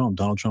Donald Trump.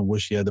 Donald Trump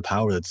wished he had the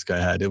power that this guy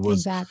had. It was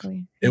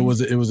exactly. It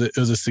was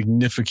a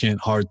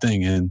significant hard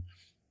thing, and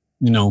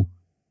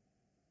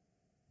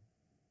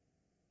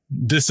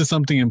this is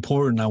something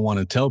important I want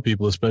to tell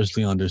people,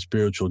 especially on their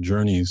spiritual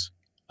journeys.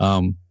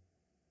 Who's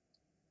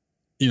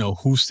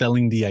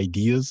selling the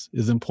ideas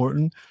is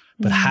important,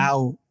 but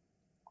how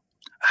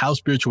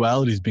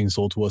spirituality is being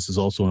sold to us is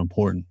also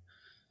important.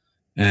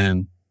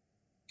 And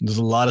there's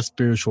a lot of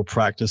spiritual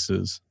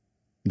practices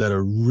that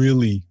are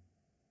really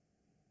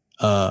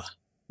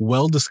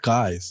well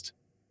disguised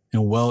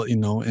and well,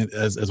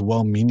 as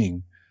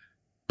well-meaning,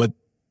 but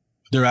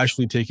they're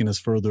actually taking us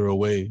further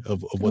away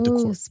of what the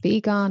core.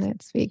 Speak on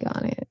it.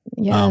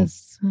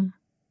 Yes.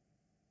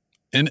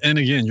 And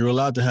again, you're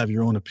allowed to have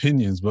your own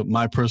opinions, but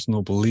my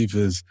personal belief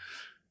is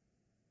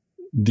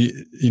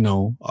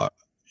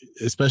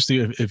especially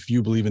if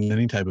you believe in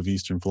any type of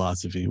Eastern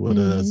philosophy,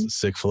 whether that's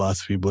Sikh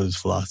philosophy, Buddhist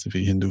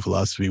philosophy, Hindu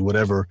philosophy,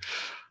 whatever,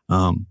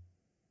 the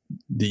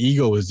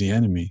ego is the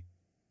enemy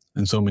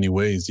in so many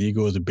ways. The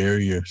ego is a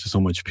barrier to so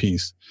much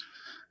peace.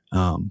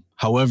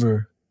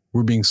 However,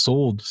 we're being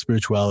sold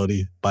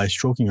spirituality by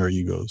stroking our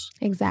egos.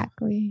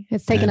 Exactly.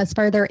 It's taken us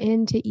further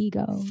into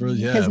ego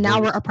because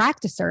now we're a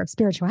practicer of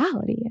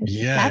spirituality.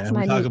 That's and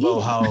we talk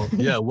about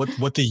how,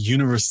 what the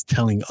universe is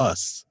telling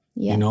us.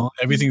 Yeah.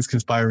 Everything's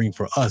conspiring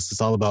for us. It's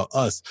all about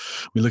us.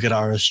 We look at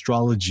our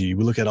astrology.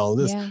 We look at all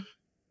this. Yeah.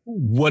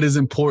 What is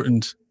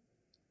important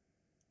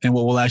and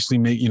what will actually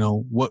make,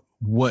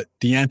 what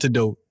the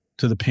antidote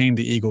to the pain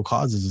the ego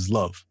causes is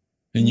love.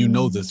 And you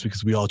know this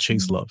because we all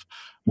chase love.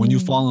 When you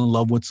fall in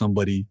love with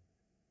somebody,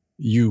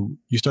 you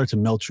start to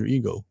melt your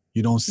ego.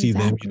 You don't see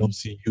them. You don't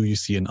see you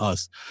see in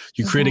us.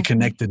 You create a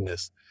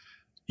connectedness.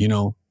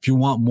 If you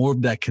want more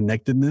of that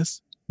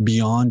connectedness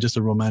beyond just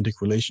a romantic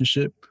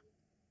relationship,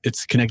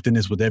 it's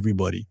connectedness with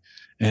everybody.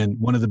 And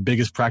one of the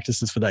biggest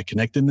practices for that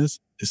connectedness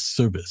is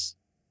service,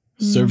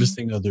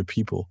 servicing other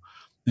people.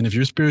 And if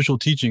your spiritual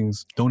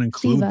teachings don't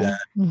include that,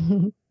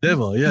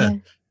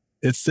 Deva,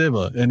 It's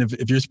seva. And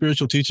if your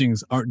spiritual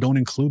teachings don't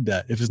include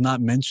that, if it's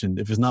not mentioned,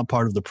 if it's not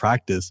part of the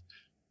practice,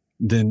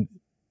 then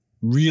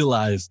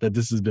realize that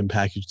this has been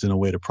packaged in a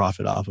way to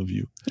profit off of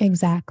you.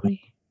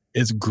 Exactly.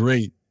 It's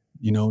great.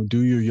 Do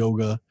your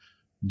yoga,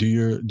 do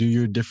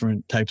your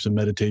different types of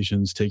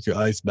meditations, take your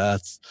ice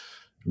baths,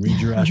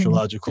 read your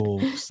astrological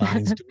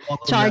signs.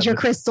 Charge your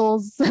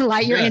crystals,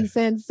 light your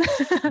incense.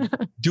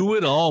 Do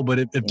it all. But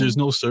if there's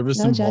no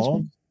service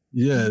involved,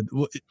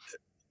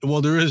 well,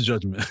 there is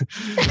judgment.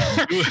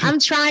 I'm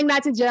trying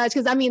not to judge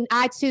because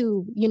I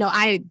too,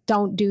 I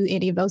don't do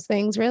any of those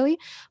things really.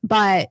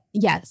 But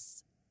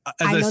yes,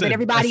 I know that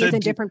everybody is in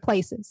different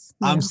places.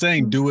 I'm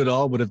saying do it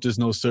all, but if there's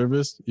no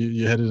service,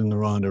 you're headed in the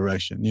wrong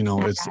direction.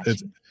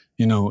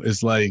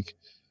 It's like,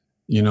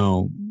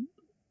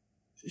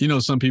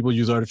 some people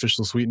use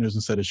artificial sweeteners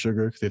instead of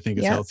sugar because they think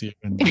it's healthier.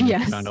 And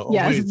yes,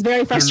 it's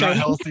very frustrating.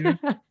 Not healthier.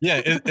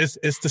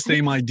 It's the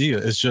same idea.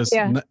 It's just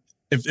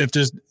if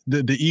there's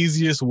the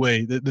easiest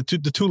way.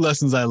 The two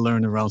lessons I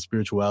learned around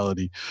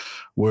spirituality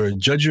were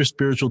judge your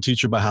spiritual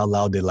teacher by how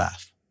loud they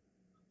laugh.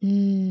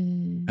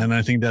 And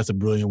I think that's a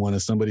brilliant one.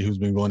 As somebody who's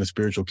been going to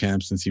spiritual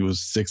camps since he was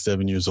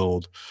 6-7 years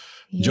old,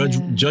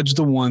 judge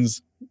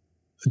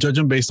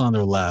them based on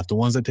their laugh. The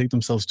ones that take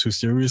themselves too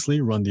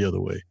seriously, run the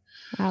other way.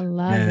 I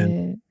love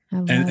it.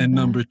 And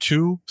number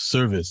two,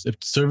 service. If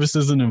service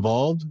isn't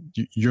involved,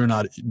 you're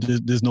not.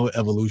 There's no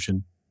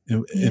evolution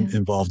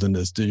involved in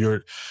this.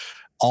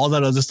 All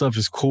that other stuff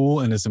is cool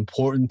and it's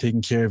important.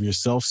 Taking care of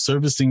yourself,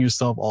 servicing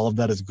yourself, all of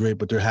that is great.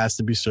 But there has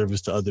to be service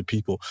to other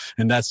people,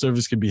 and that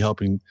service can be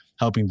helping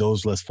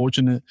those less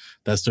fortunate.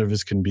 That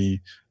service can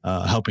be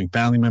helping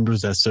family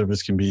members. That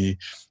service can be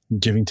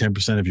giving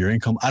 10% of your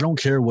income. I don't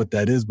care what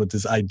that is, but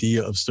this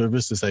idea of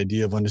service, this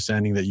idea of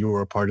understanding that you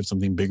are a part of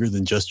something bigger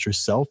than just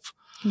yourself,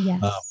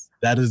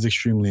 that is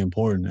extremely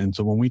important. And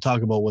so when we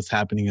talk about what's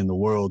happening in the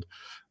world,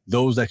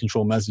 those that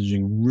control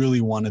messaging really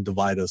want to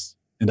divide us,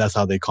 and that's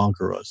how they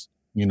conquer us.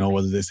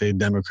 Whether they say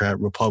Democrat,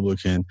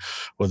 Republican,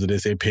 whether they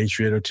say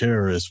patriot or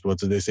terrorist,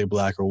 whether they say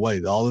black or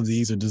white, all of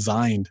these are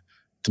designed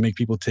to make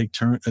people take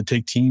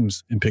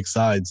teams and pick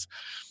sides.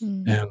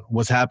 And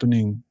what's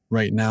happening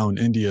right now in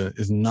India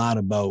is not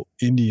about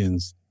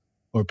Indians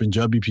or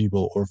Punjabi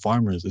people or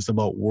farmers. It's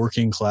about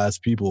working class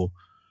people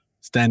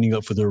standing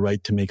up for their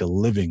right to make a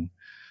living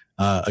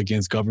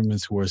against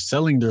governments who are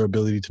selling their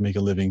ability to make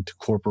a living to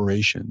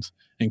corporations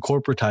and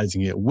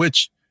corporatizing it,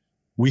 which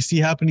we see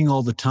happening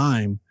all the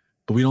time.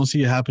 But we don't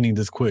see it happening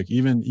this quick.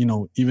 Even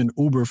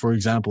Uber, for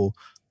example,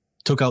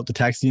 took out the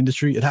taxi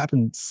industry. It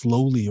happened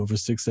slowly over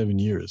 6-7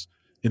 years.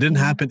 It didn't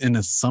happen in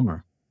a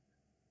summer.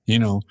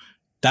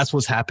 That's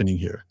what's happening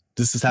here.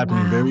 This is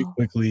happening very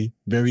quickly,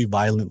 very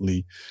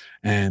violently.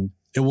 And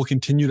it will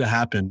continue to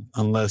happen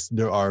unless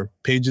there are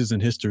pages in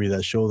history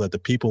that show that the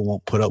people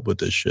won't put up with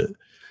this shit.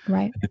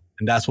 Right.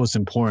 And that's what's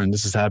important.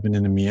 This is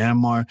happening in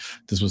Myanmar.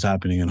 This was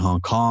happening in Hong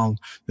Kong.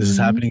 This is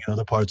happening in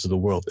other parts of the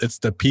world. It's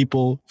the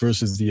people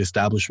versus the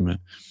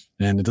establishment.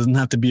 And it doesn't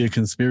have to be a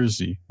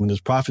conspiracy. When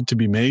there's profit to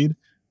be made,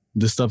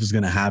 this stuff is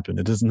going to happen.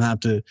 You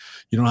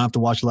don't have to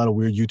watch a lot of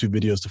weird YouTube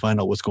videos to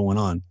find out what's going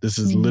on. This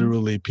is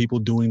literally people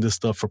doing this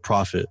stuff for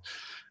profit.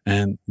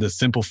 And the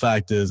simple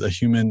fact is a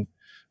human,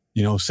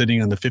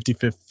 sitting on the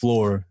 55th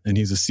floor and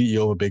he's a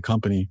CEO of a big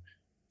company.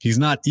 He's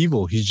not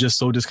evil. He's just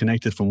so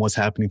disconnected from what's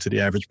happening to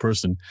the average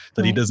person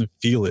that he doesn't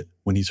feel it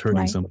when he's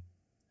hurting someone.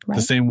 Right.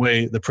 The same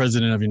way the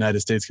president of the United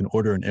States can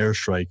order an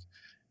airstrike.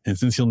 And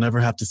since he'll never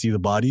have to see the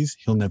bodies,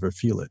 he'll never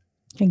feel it.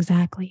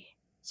 Exactly.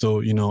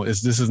 So,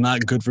 this is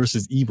not good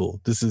versus evil.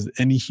 This is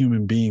any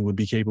human being would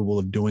be capable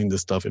of doing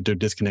this stuff if they're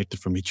disconnected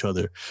from each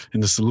other.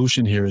 And the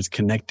solution here is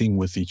connecting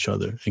with each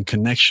other. And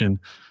connection,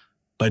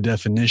 by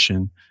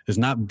definition, is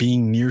not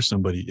being near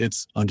somebody.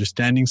 It's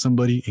understanding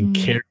somebody and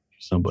caring for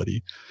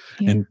somebody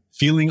and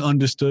feeling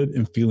understood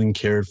and feeling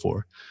cared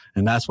for.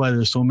 And that's why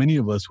there's so many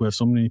of us who have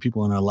so many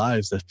people in our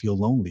lives that feel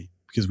lonely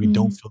because we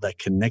don't feel that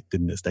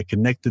connectedness. That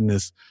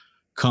connectedness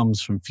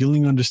comes from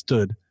feeling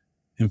understood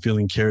and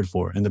feeling cared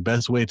for. And the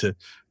best way to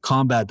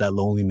combat that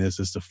loneliness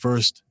is to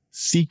first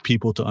seek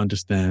people to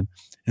understand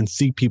and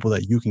seek people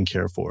that you can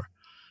care for.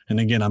 And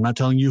again, I'm not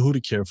telling you who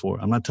to care for.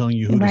 I'm not telling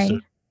you who to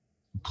serve.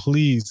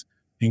 Please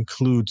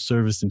include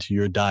service into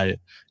your diet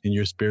and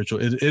your spiritual.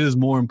 It is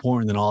more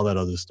important than all that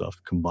other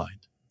stuff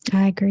combined.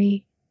 I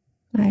agree.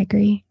 I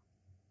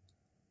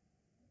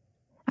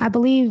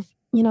believe,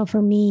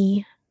 for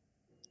me,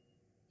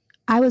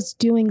 I was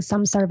doing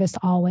some service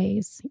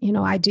always.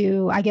 I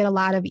get a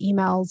lot of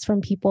emails from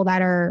people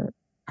that are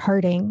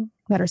hurting,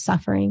 that are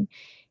suffering,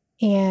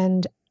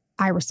 and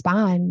I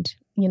respond,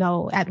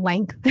 at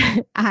length.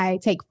 I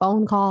take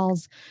phone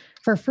calls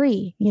for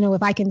free.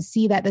 If I can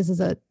see that this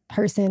is a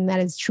person that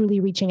is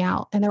truly reaching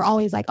out, and they're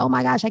always like, oh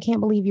my gosh, I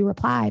can't believe you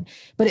replied.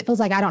 But it feels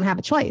like I don't have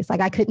a choice. Like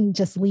I couldn't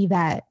just leave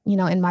that,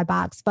 in my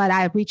box. But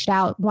I reached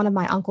out. One of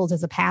my uncles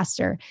is a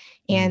pastor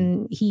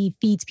and he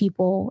feeds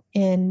people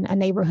in a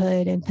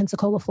neighborhood in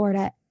Pensacola,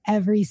 Florida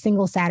every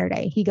single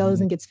Saturday. He goes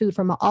and gets food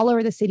from all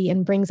over the city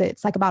and brings it.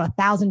 It's like about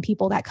 1,000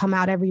 people that come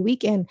out every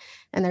weekend.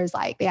 And there's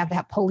like, they have to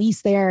have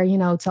police there, you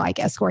know, to like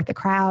escort the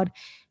crowd.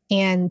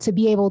 And to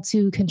be able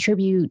to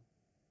contribute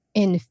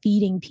in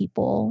feeding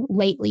people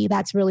lately,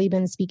 that's really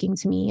been speaking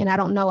to me. And I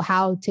don't know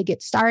how to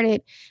get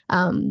started,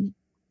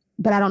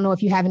 but I don't know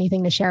if you have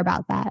anything to share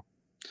about that.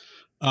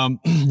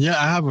 Yeah,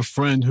 I have a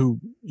friend who,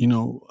 you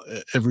know,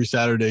 every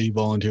Saturday he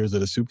volunteers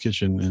at a soup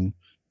kitchen. And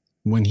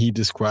when he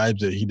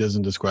describes it, he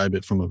doesn't describe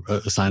it from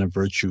a sign of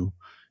virtue.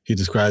 He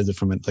describes it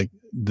from like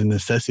the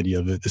necessity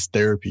of it. It's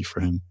therapy for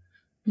him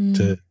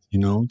to, you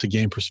know, to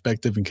gain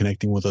perspective and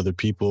connecting with other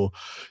people,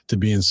 to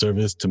be in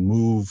service, to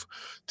move,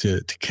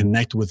 to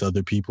connect with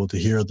other people, to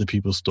hear other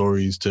people's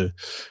stories,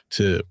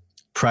 to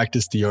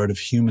practice the art of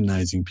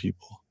humanizing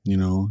people. You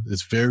know,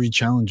 it's very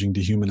challenging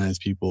to humanize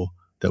people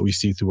that we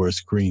see through our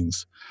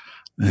screens.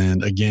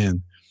 And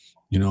again,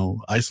 you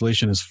know,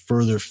 isolation is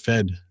further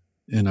fed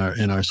in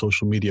our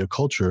social media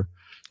culture,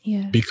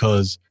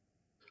 because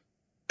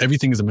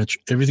everything is a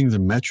metric. Everything's a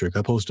metric.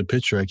 I post a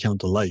picture, I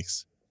count the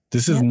likes.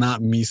 This is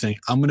not me saying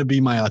I'm going to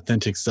be my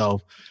authentic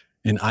self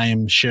and I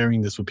am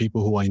sharing this with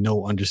people who I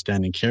know,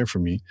 understand, and care for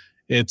me.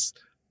 It's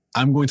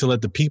I'm going to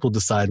let the people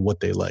decide what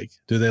they like.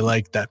 Do they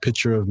like that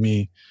picture of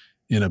me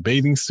in a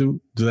bathing suit?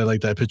 Do they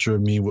like that picture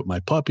of me with my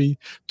puppy?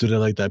 Do they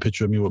like that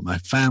picture of me with my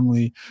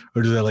family?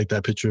 Or do they like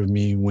that picture of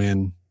me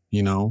when,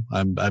 you know,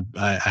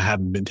 I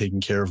haven't been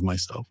taking care of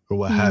myself or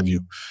what have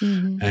you?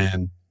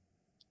 And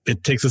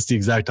it takes us the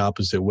exact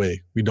opposite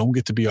way. We don't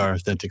get to be our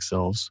authentic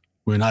selves.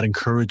 We're not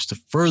encouraged to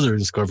further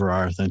discover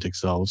our authentic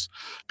selves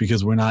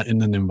because we're not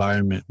in an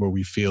environment where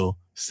we feel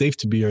safe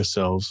to be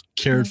ourselves,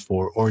 cared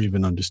for, or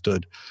even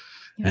understood.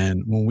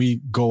 And when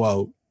we go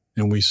out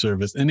and we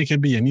service, and it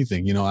can be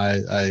anything, you know,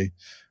 I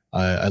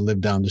live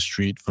down the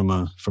street from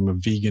a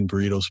vegan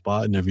burrito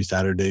spot, and every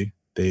Saturday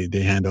they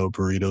hand out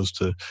burritos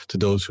to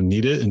those who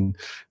need it, and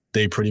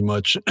they pretty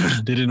much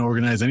they didn't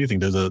organize anything.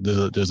 There's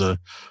a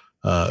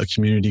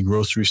community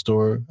grocery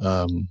store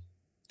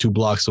 2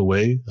 blocks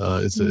away.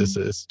 It's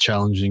a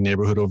challenging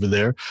neighborhood over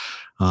there,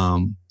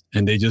 and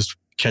they just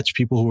catch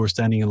people who are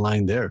standing in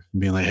line there,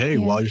 and being like, "Hey,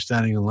 while you're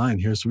standing in line,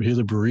 here's a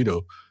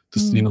burrito.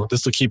 This you know,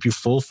 this will keep you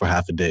full for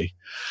half a day."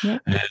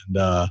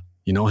 And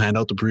you know, hand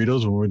out the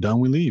burritos. When we're done,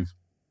 we leave.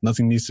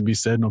 Nothing needs to be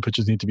said. No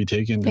pictures need to be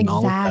taken. And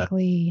all of that.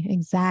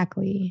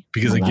 Exactly.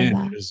 Because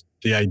again, there's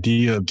the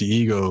idea of the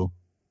ego,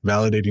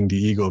 validating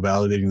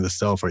the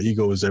self. Our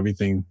ego is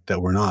everything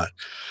that we're not.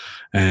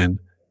 And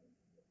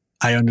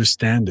I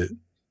understand it.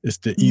 It's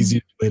the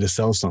easiest way to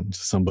sell something to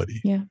somebody.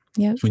 When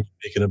you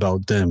make it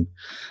about them.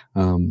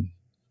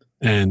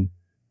 And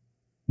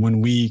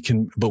when we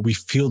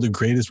feel the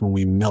greatest when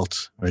we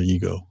melt our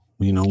ego.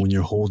 You know, when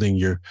you're holding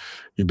your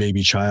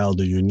baby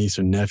child or your niece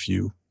or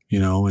nephew, you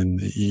know, and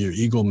your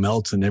ego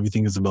melts and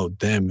everything is about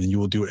them, and you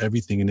will do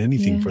everything and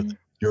anything for them.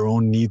 Your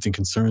own needs and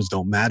concerns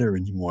don't matter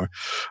anymore.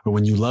 Or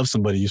when you love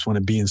somebody, you just want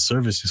to be in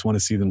service, you just want to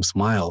see them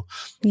smile.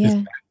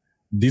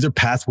 These are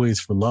pathways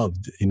for love,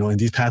 you know, and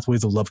these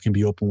pathways of love can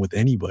be open with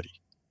anybody.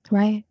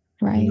 Right.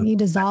 You know? You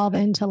dissolve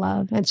into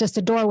love. It's just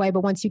a doorway,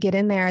 but once you get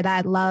in there,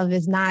 that love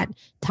is not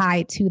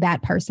tied to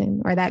that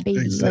person or that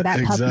baby or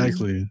that puppy.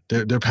 Exactly.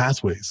 They're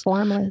pathways.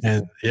 Formless.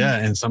 And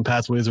and some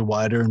pathways are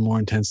wider and more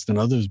intense than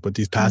others, but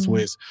these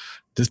pathways,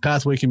 this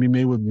pathway can be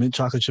made with mint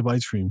chocolate chip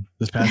ice cream.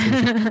 This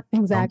pathway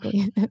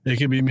exactly. It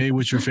can be made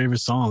with your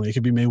favorite song. It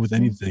can be made with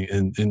anything.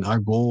 And our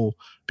goal,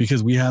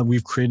 because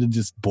we've created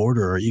this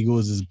border, our ego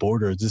is this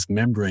border, this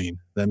membrane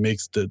that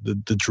makes the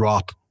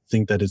drop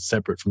think that it's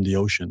separate from the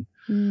ocean.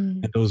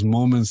 And those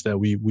moments that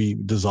we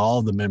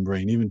dissolve the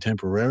membrane, even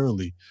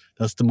temporarily,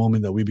 that's the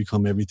moment that we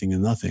become everything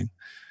and nothing.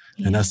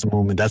 And that's the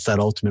moment, that's that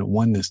ultimate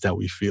oneness that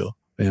we feel.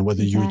 And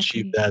whether you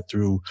achieve that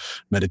through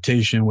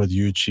meditation, whether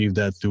you achieve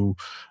that through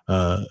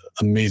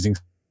amazing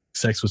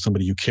sex with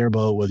somebody you care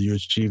about, whether you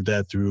achieve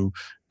that through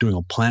doing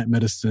a plant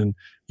medicine,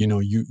 you know,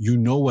 you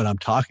know what I'm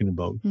talking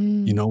about.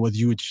 You know, whether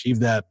you achieve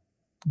that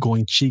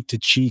going cheek to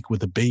cheek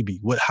with a baby,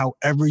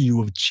 however you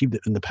have achieved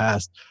it in the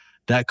past,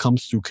 that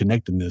comes through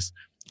connectedness.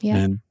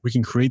 And we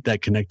can create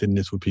that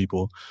connectedness with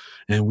people,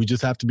 and we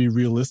just have to be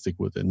realistic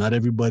with it. Not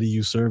everybody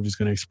you serve is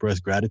going to express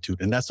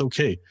gratitude, and that's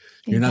okay.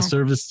 You're not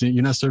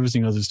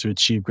servicing others to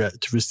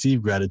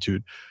receive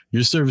gratitude.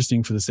 You're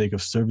servicing for the sake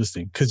of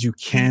servicing, because you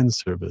can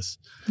service.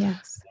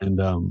 And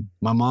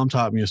my mom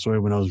taught me a story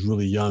when I was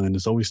really young, and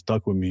it's always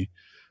stuck with me.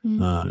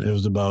 It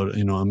was about,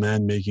 you know, a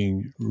man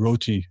making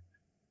roti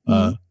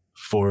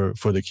for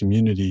the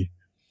community,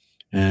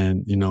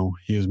 and you know,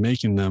 he was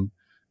making them.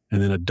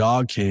 And then a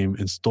dog came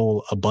and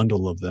stole a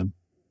bundle of them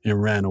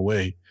and ran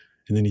away.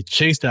 And then he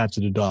chased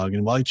after the dog.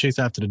 And while he chased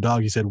after the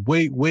dog, he said,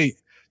 wait,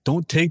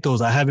 don't take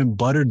those. I haven't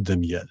buttered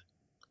them yet.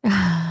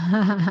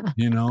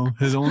 You know,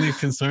 his only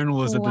concern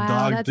was that the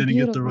dog didn't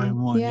get the right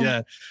one.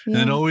 And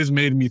it always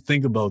made me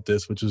think about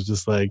this, which was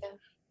just like,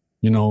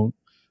 you know,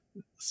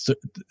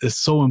 it's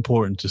so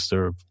important to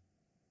serve.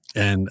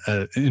 And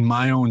in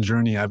my own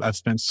journey, I've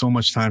spent so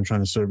much time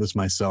trying to service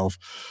myself,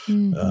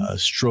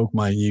 stroke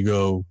my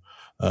ego,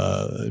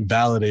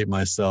 validate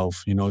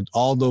myself,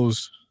 all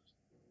those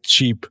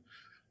cheap,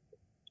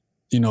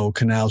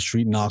 Canal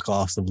Street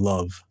knockoffs of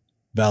love,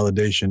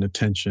 validation,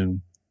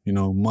 attention,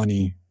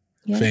 money,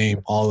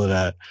 fame, all of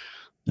that.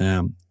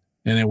 And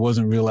it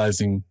wasn't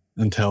realizing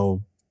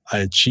until I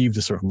achieved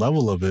a certain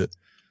level of it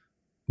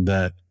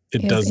that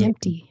it doesn't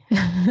empty.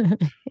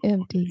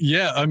 Empty.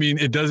 Yeah. I mean,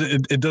 it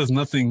does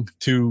nothing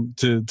to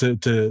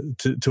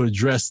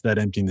address that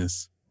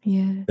emptiness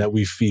that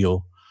we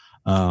feel.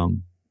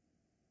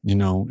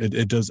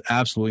 It does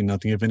absolutely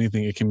nothing. If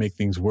anything, it can make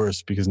things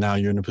worse because now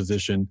you're in a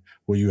position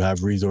where you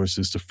have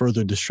resources to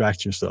further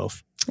distract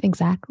yourself.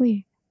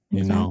 Exactly.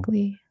 In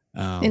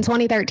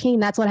 2013,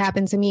 that's what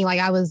happened to me. Like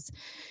I was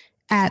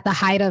at the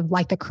height of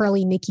like the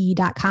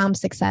curlynikki.com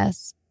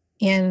success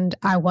and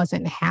I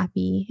wasn't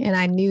happy. And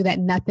I knew that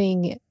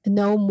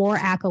no more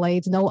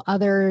accolades, no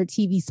other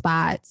TV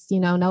spots,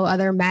 no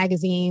other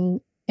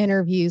magazine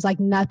interviews, like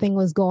nothing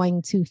was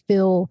going to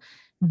fill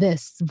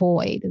this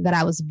void that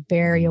I was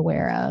very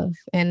aware of.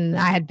 And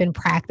I had been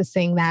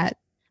practicing a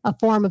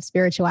form of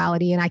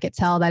spirituality, and I could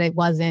tell that it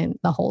wasn't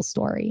the whole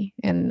story.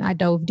 And I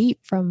dove deep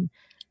from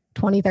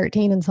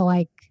 2013 until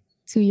like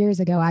 2 years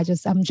ago.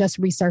 I'm just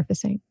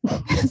resurfacing.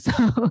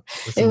 So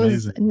it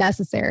was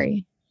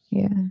necessary.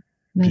 Yeah.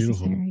 Necessary.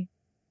 Beautiful.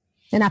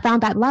 And I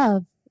found that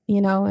love,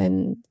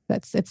 and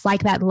it's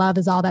like that love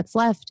is all that's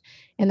left.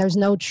 And there's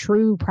no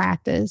true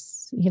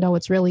practice.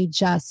 It's really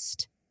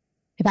just,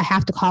 if I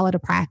have to call it a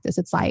practice,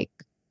 it's like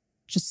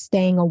just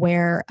staying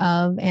aware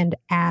of and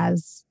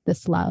as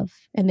this love,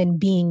 and then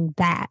being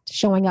that,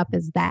 showing up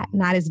as that,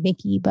 not as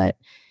Nikki, but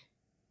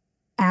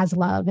as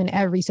love in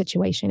every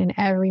situation, in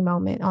every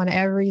moment, on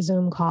every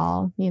Zoom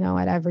call,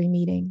 at every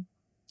meeting.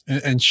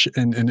 And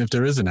if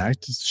there is an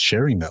act, it's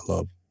sharing that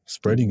love,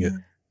 spreading it,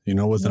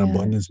 with an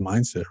abundance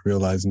mindset,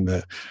 realizing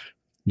that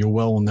your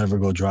well will never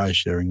go dry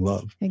sharing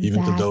love,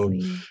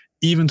 exactly.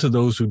 even to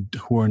those who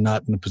are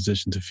not in a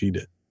position to feed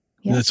it.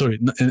 Yeah.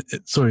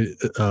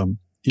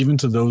 Even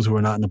to those who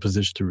are not in a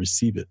position to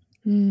receive it,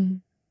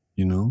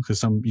 because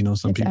some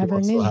people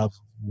also have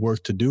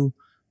work to do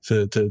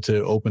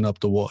to open up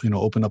the wall,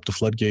 open up the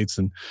floodgates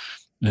and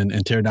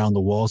tear down the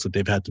walls that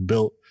they've had to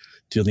build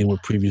dealing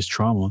with previous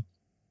trauma.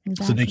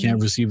 Exactly. So they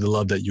can't receive the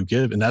love that you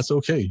give. And that's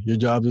okay. Your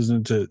job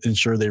isn't to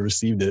ensure they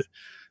received it.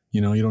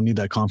 You don't need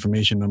that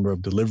confirmation number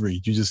of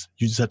delivery. You just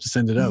have to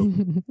send it out.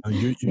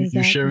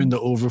 You're sharing the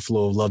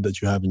overflow of love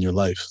that you have in your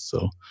life.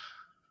 So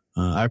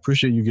I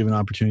appreciate you giving an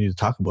opportunity to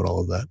talk about all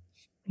of that.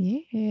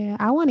 Yeah.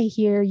 I want to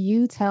hear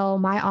you tell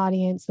my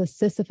audience the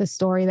Sisyphus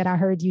story that I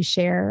heard you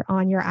share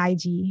on your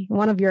IG,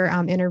 one of your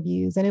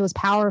interviews. And it was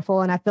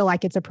powerful. And I feel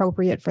like it's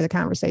appropriate for the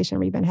conversation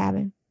we've been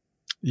having.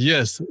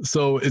 Yes.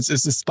 So it's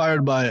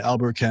inspired by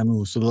Albert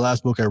Camus. So the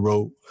last book I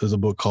wrote is a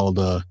book called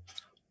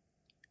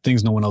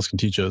Things No One Else Can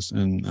Teach Us.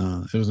 And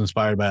it was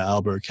inspired by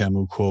Albert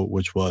Camus quote,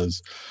 which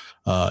was,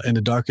 in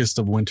the darkest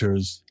of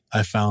winters,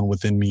 I found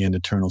within me an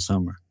eternal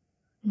summer.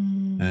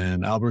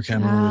 And Albert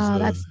Camus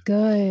that's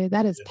good.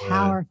 That is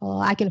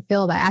powerful. I can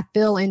feel that. I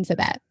feel into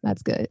that.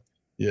 That's good.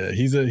 Yeah.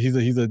 He was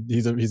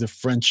a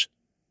French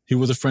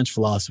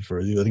philosopher.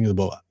 I think it was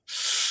about,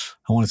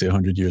 I want to say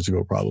 100 years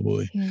ago,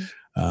 probably. Yeah.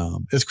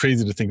 It's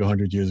crazy to think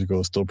 100 years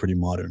ago is still pretty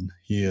modern.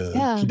 He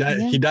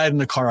died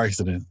in a car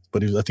accident,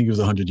 but I think it was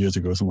 100 years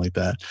ago or something like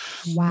that.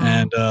 Wow.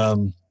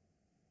 And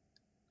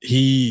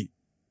his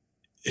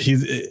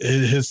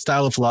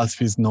style of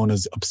philosophy is known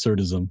as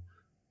absurdism,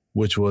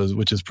 which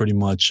is pretty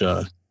much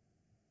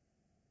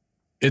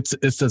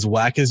it's as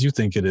whack as you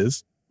think it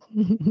is,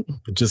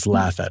 but just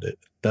laugh at it.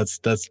 That's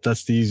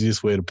the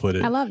easiest way to put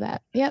it. I love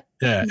that. Yep.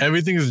 Yeah.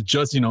 Everything is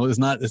just,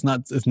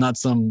 it's not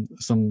some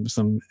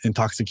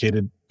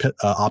intoxicated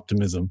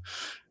optimism.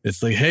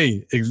 It's like,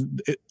 hey,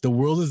 the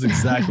world is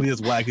exactly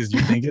as whack as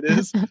you think it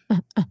is,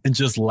 and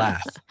just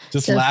laugh.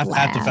 Just laugh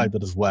at the fact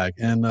that it's whack.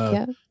 And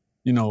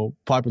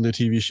popular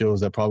TV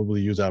shows that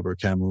probably use Albert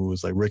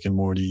Camus, like Rick and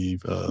Morty,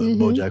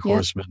 BoJack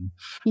Horseman.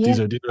 These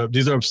are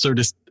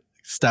absurdist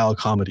style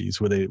comedies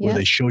where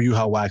they show you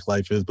how whack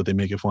life is, but they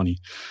make it funny.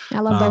 I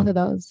love both of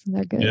those.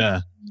 They're good.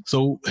 Yeah.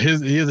 So he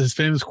has his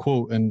famous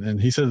quote,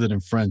 and he says it in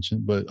French,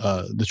 but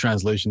the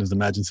translation is,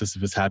 "Imagine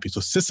Sisyphus happy."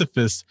 So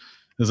Sisyphus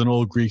is an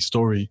old Greek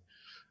story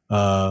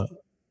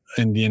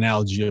in the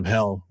analogy of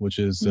hell, which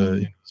is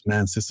this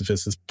man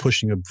Sisyphus is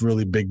pushing a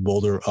really big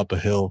boulder up a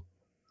hill.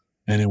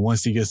 And then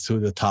once he gets to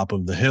the top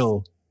of the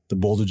hill, the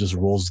boulder just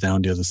rolls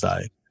down the other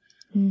side.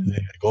 And then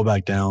go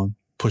back down,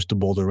 push the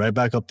boulder right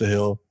back up the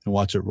hill, and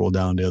watch it roll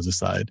down the other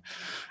side.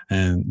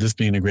 And this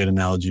being a great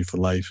analogy for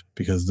life,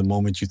 because the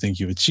moment you think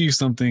you've achieved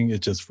something,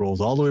 it just rolls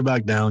all the way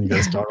back down. You got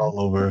to start all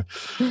over.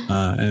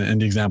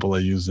 And the example I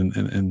used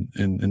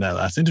in that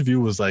last interview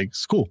was like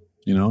school.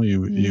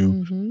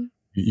 You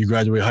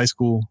graduate high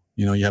school,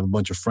 you have a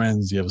bunch of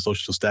friends, you have a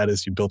social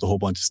status, you built a whole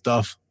bunch of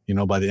stuff,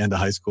 by the end of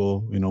high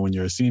school, when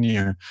you're a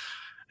senior,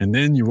 and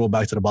then you roll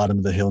back to the bottom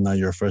of the hill. Now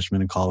you're a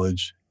freshman in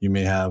college. You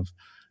may have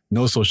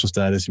no social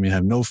status. You may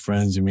have no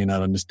friends. You may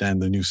not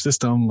understand the new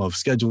system of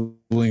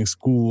scheduling,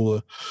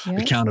 school,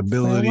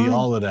 accountability,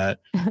 all of that.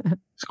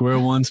 Square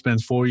one,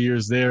 spend 4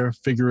 years there,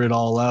 figure it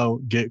all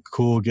out, get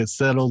cool, get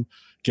settled,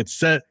 get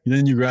set.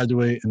 Then you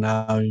graduate, and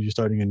now you're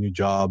starting a new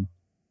job.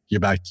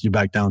 You're back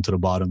down to the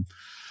bottom.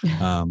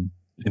 And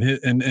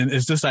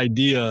it's this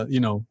idea,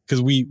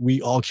 because we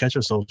all catch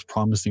ourselves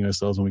promising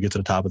ourselves when we get to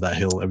the top of that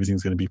hill,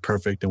 everything's going to be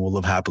perfect and we'll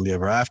live happily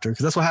ever after.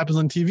 Because that's what happens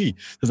on TV.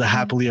 There's a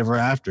happily ever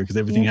after because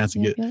everything has to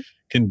get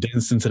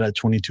condensed into that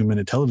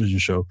 22-minute television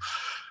show.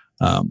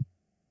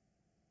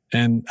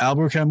 And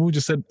Albert Camus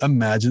just said,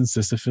 imagine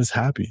Sisyphus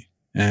happy.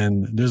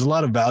 And there's a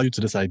lot of value to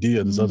this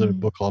idea. There's other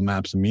book called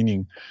Maps of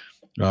Meaning,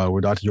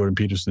 where Dr. Jordan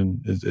Peterson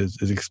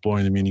is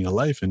exploring the meaning of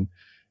life. And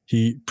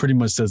he pretty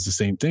much says the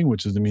same thing,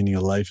 which is the meaning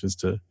of life is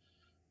to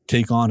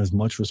take on as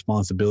much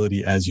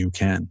responsibility as you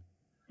can.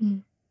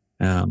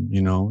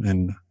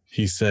 And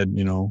he said,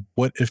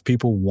 what if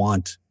people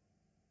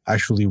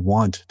actually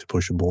want to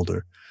push a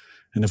boulder?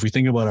 And if we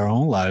think about our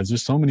own lives,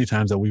 there's so many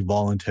times that we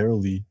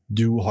voluntarily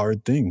do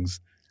hard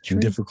things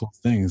and difficult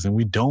things, and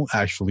we don't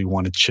actually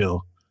want to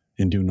chill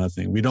and do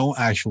nothing. We don't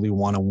actually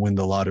want to win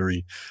the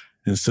lottery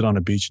and sit on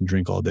a beach and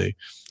drink all day.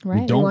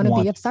 Right. We want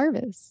to be of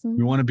service.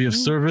 We want to be of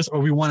service,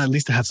 or we want at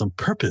least to have some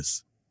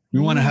purpose.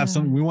 We want to have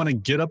we want to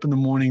get up in the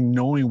morning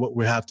knowing what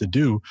we have to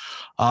do.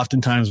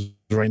 Oftentimes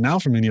right now,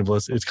 for many of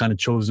us, it's kind of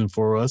chosen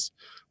for us,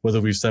 whether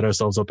we've set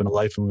ourselves up in a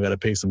life and we got to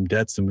pay some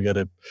debts and we got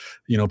to,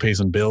 pay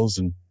some bills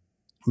and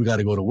we got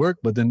to go to work.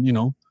 But then,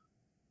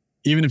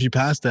 even if you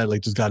pass that,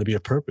 like there's got to be a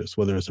purpose,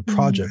 whether it's a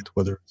project,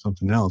 whether it's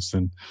something else.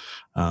 And,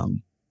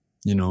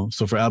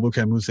 so for Albert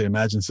Camus, say,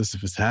 imagine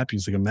Sisyphus happy.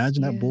 It's like,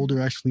 imagine that boulder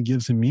actually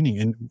gives him meaning.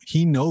 And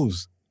he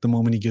knows the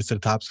moment he gets to the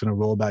top, it's going to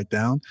roll back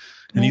down.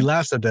 And he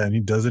laughs at that and he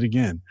does it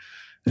again.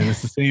 And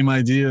it's the same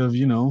idea of,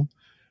 the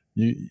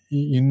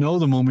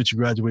moment you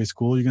graduate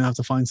school, you're going to have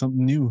to find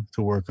something new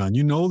to work on.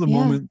 The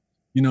moment,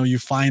 you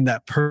find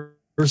that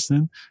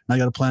person, now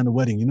you got to plan the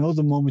wedding.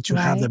 The moment you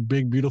have that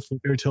big, beautiful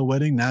fairy tale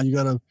wedding, now you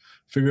got to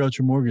figure out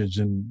your mortgage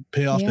and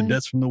pay off the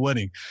debts from the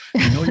wedding.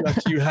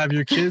 After you have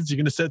your kids, you're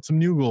going to set some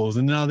new goals.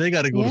 And now they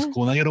got to go to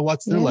school. Now you got to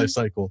watch their life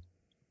cycle.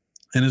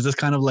 And it's just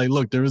kind of like,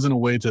 look, there isn't a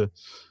way to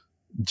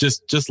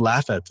just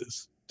laugh at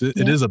this.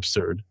 It is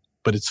absurd,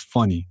 but it's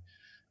funny.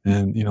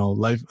 And,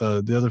 life,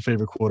 the other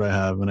favorite quote I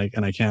have,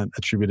 and I can't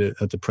attribute it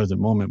at the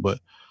present moment, but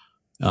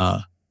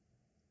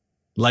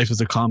life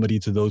is a comedy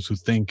to those who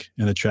think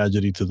and a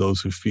tragedy to those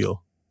who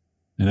feel.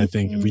 And I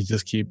think if we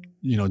just keep,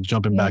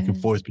 jumping back and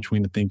forth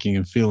between the thinking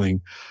and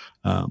feeling,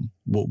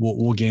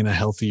 we'll gain a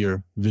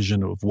healthier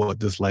vision of what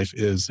this life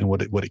is and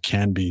what it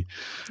can be.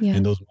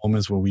 In those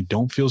moments where we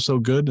don't feel so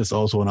good, it's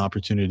also an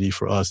opportunity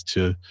for us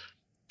to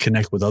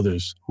connect with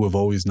others who have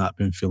always not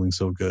been feeling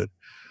so good,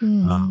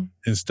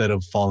 instead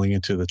of falling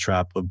into the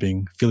trap of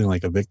feeling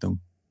like a victim.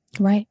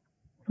 Right.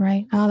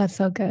 Oh, that's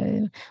so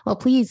good. Well,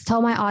 please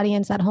tell my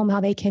audience at home how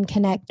they can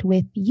connect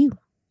with you.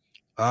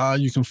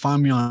 You can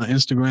find me on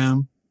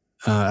Instagram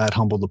at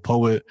Humble the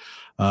Poet.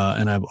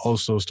 And I've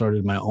also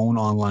started my own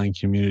online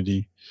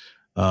community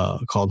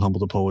called Humble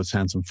the Poet's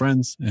Handsome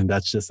Friends. And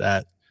that's just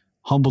at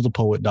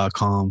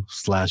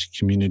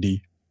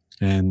humblethepoet.com/community.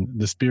 And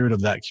the spirit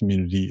of that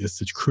community is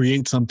to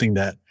create something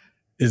that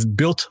is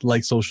built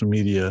like social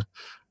media,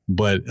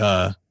 but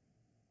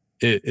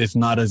it's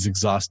not as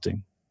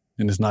exhausting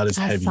and it's not as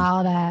heavy. I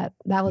saw that.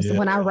 That was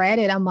when I read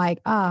it, I'm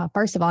like,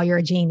 first of all, you're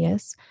a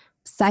genius.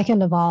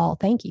 Second of all,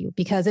 thank you,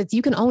 because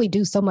you can only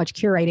do so much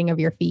curating of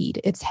your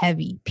feed. It's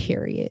heavy,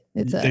 period.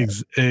 It's a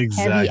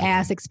heavy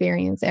ass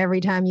experience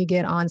every time you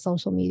get on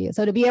social media.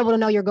 So to be able to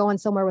know you're going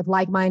somewhere with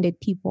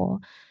like-minded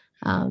people.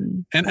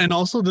 And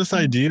also this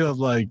idea of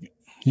like,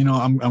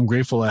 I'm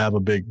grateful I have a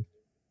big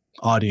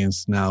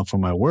audience now for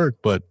my work,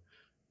 but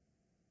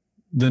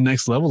the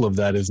next level of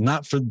that is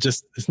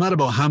it's not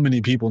about how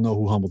many people know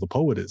who Humble the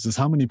Poet is. It's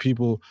how many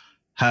people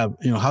have,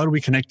 how do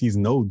we connect these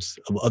nodes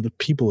of other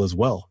people as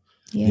well?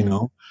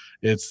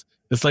 It's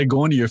like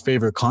going to your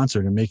favorite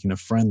concert and making a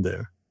friend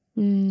there.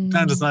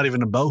 Sometimes it's not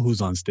even about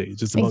who's on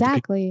stage. It's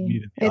about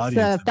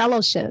the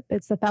fellowship.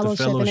 It's the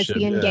fellowship, and it's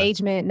the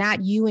engagement.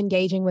 Not you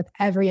engaging with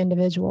every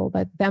individual,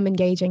 but them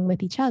engaging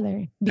with each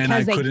other.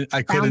 Because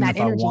I couldn't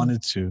if I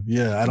wanted to.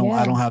 I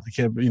don't have to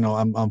care.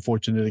 I'm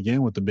fortunate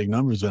again with the big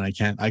numbers, and I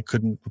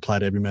couldn't reply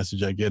to every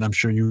message I get. I'm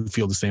sure you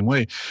feel the same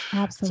way.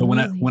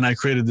 Absolutely. So when I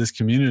created this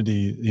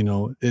community,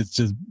 it's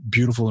just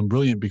beautiful and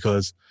brilliant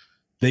because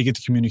they get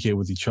to communicate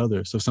with each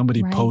other. So if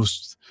somebody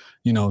posts,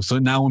 so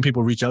now when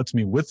people reach out to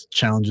me with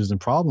challenges and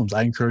problems,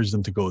 I encourage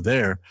them to go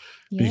there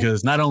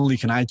because not only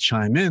can I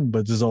chime in,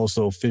 but there's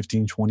also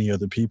 15, 20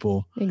 other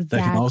people that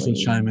can also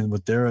chime in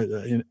with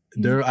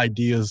their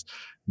ideas,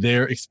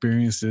 their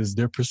experiences,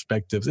 their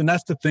perspectives. And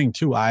that's the thing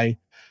too. I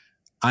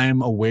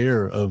am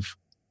aware of,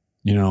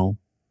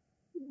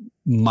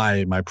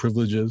 my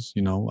privileges,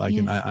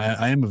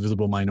 I am a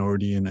visible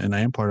minority and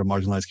I am part of a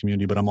marginalized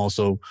community, but I'm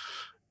also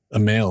a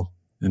male.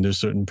 And there's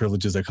certain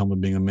privileges that come with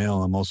being a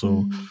male. I'm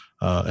also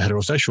a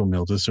heterosexual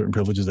male. There's certain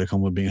privileges that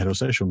come with being a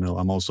heterosexual male.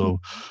 I'm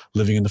also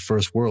living in the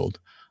first world.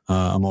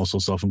 I'm also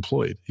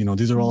self-employed.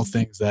 These are all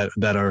things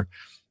that are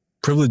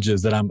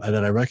privileges that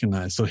I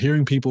recognize. So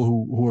hearing people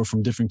who are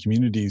from different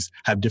communities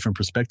have different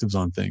perspectives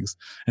on things.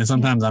 And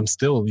sometimes I'm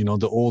still,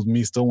 the old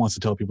me still wants to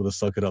tell people to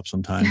suck it up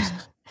sometimes.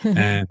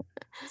 And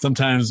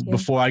sometimes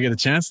before I get a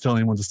chance to tell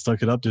anyone to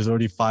suck it up, there's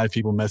already 5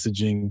 people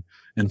messaging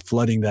and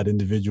flooding that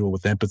individual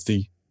with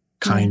empathy,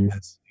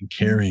 kindness, and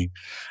caring.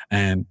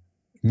 And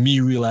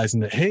me realizing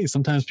that, hey,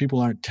 sometimes people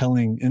aren't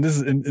telling, and this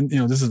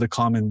is the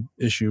common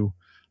issue,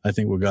 I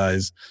think, with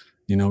guys.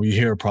 You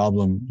hear a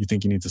problem, you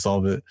think you need to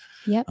solve it.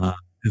 Yep.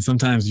 And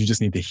sometimes you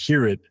just need to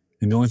hear it.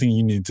 And the only thing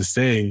you need to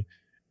say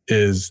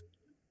is,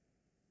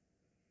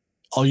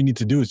 all you need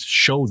to do is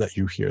show that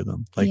you hear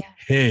them. Like,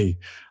 hey,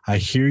 I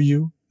hear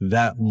you.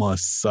 That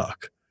must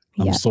suck.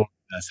 I'm sorry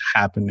that's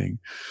happening.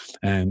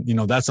 And,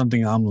 that's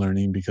something I'm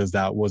learning, because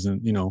that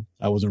wasn't,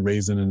 I wasn't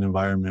raised in an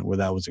environment where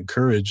that was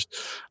encouraged.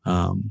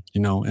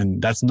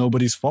 And that's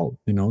nobody's fault.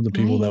 The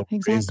people that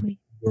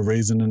were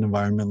raised in an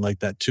environment like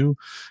that too.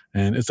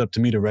 And it's up to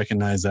me to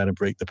recognize that and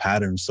break the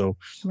pattern. So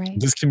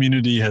this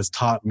community has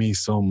taught me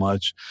so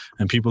much,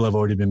 and people have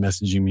already been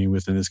messaging me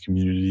within this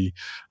community,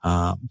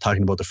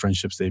 talking about the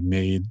friendships they've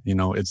made.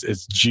 It's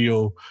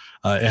it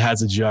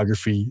has a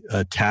geography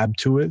tab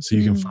to it. So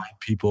you can find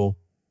people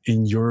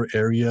in your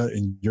area,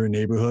 in your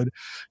neighborhood.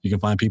 You can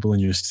find people in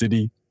your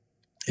city,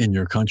 in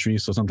your country.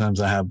 So sometimes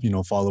I have,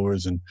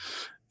 followers in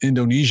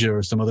Indonesia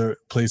or some other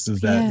places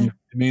that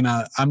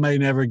I might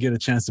never get a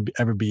chance to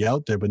ever be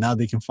out there, but now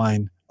they can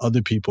find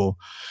other people,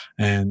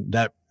 and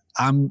that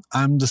I'm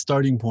the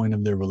starting point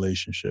of their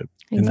relationship.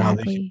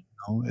 Exactly.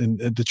 And now and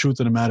the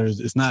truth of the matter is,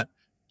 it's not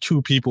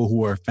 2 people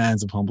who are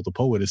fans of Humble the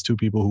Poet. It's 2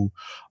 people who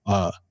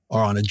are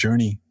on a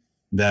journey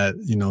that,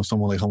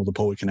 someone like Humble the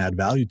Poet can add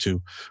value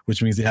to,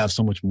 which means they have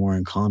so much more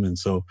in common.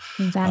 So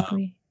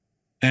exactly.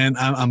 And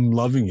I'm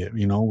loving it.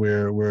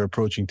 We're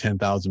approaching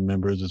 10,000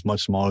 members. It's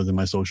much smaller than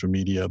my social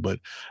media, but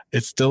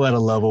it's still at a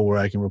level where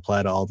I can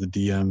reply to all the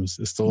DMs.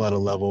 It's still at a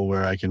level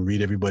where I can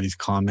read everybody's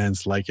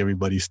comments, like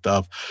everybody's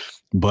stuff.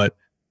 But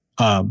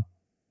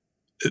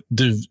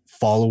the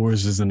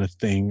followers isn't a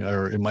thing,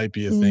 or it might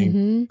be a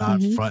thing,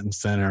 not front and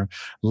center.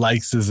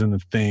 Likes isn't a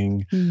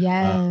thing.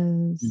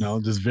 Yes.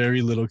 There's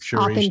very little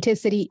curation.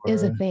 Authenticity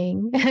is a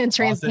thing.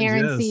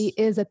 Transparency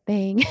is a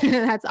thing.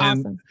 That's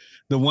awesome. And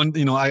the one,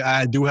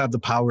 I do have the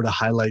power to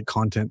highlight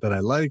content that I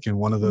like. And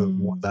one of the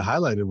ones I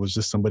highlighted was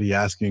just somebody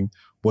asking,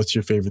 what's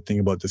your favorite thing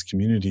about this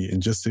community?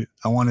 And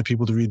I wanted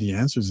people to read the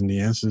answers, and the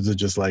answers are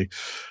just like,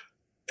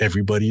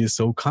 everybody is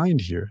so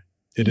kind here.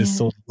 It is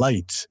so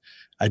light.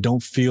 I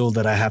don't feel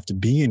that I have to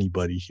be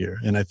anybody here.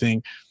 And I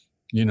think,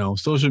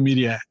 social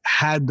media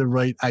had the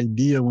right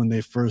idea when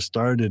they first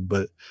started,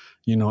 but,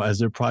 as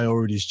their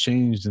priorities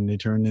changed and they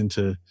turned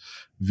into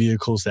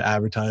vehicles to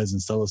advertise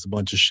and sell us a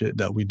bunch of shit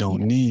that we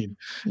don't need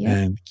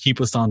and keep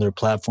us on their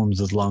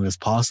platforms as long as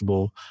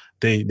possible,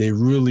 they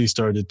really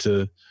started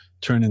to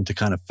turn into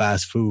kind of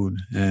fast food.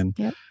 And,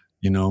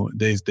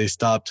 they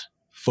stopped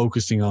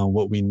focusing on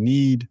what we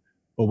need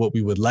or what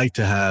we would like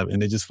to have,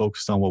 and they just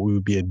focused on what we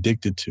would be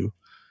addicted to.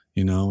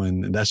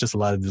 And that's just a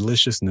lot of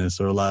deliciousness,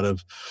 or a lot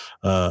of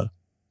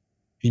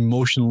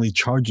emotionally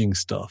charging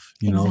stuff.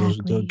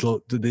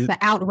 Exactly. The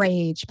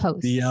outrage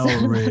posts. The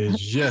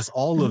outrage, yes,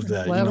 all of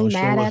that. What are we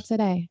mad at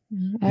today?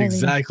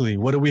 Exactly.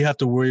 What do we have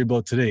to worry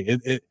about today?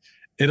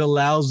 It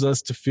allows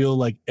us to feel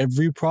like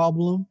every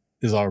problem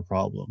is our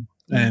problem,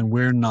 and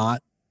we're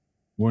not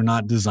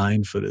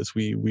designed for this.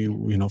 We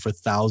for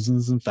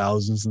thousands and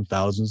thousands and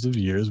thousands of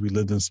years, we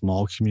lived in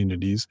small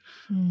communities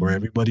where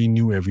everybody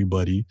knew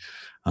everybody.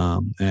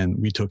 And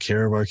we took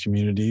care of our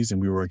communities,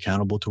 and we were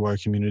accountable to our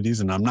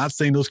communities. And I'm not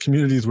saying those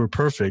communities were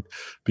perfect,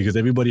 because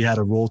everybody had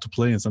a role to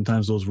play. And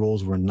sometimes those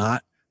roles were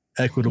not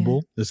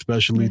equitable,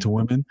 especially to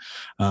women.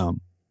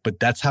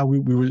 But that's how we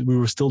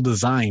were still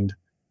designed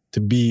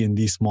to be in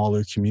these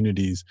smaller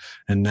communities.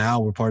 And now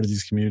we're part of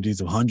these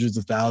communities of hundreds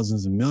of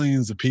thousands and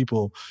millions of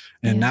people.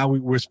 And now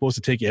we're supposed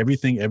to take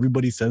everything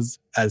everybody says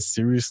as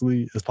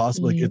seriously as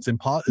possible. Like, it's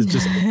impossible. It's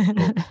just,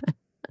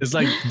 it's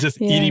like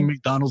just eating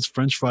McDonald's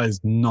French fries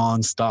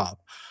nonstop.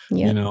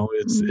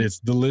 It's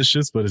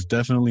delicious, but it's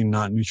definitely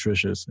not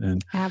nutritious.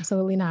 And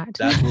absolutely not.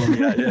 That's where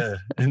we at,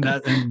 And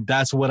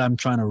that's what I'm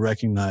trying to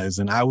recognize.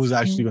 And I was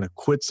actually going to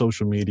quit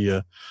social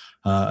media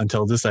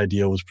until this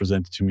idea was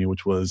presented to me,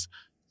 which was,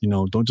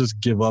 don't just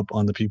give up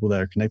on the people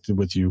that are connected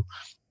with you,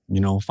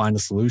 find a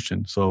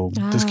solution. So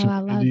this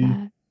community,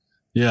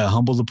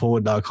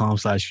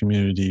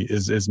 humblethepoet.com/community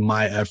is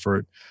my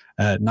effort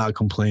at not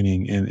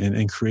complaining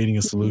and creating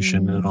a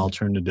solution and an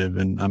alternative.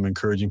 And I'm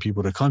encouraging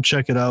people to come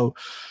check it out,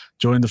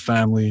 join the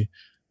family.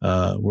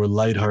 We're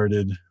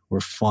lighthearted, we're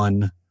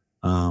fun.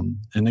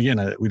 And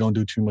again, we don't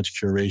do too much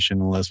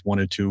curation unless 1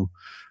 or 2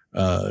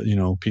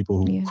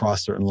 people who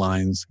cross certain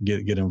lines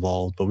get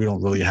involved, but we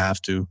don't really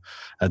have to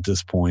at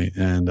this point.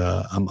 And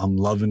I'm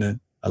loving it.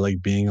 I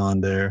like being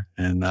on there,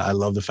 and I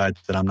love the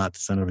fact that I'm not the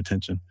center of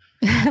attention.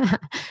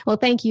 Well,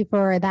 thank you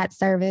for that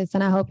service.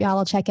 And I hope y'all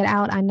will check it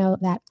out. I know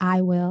that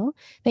I will.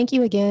 Thank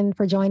you again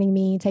for joining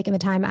me, taking the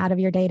time out of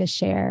your day to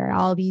share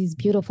all these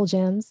beautiful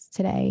gems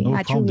today. No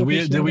I problem.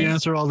 truly Did we it.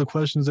 answer all the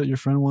questions that your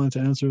friend wanted to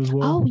answer as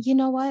well? Oh, you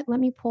know what? Let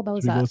me pull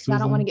those up. I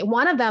don't want to get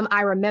one of them.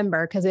 I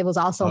remember because it was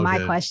also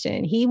my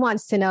question. He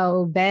wants to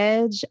know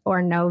veg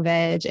or no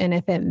veg and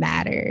if it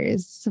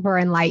matters for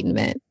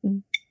enlightenment.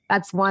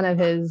 That's one of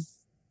his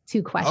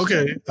 2 questions.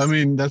 Okay. I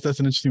mean, that's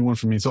an interesting one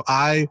for me. So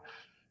I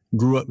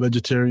grew up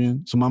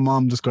vegetarian. So my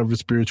mom discovered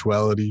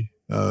spirituality,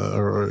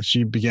 or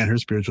she began her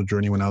spiritual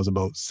journey when I was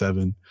about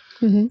 7.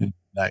 Mm-hmm. And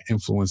that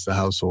influenced the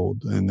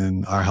household. And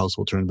then our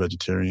household turned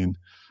vegetarian.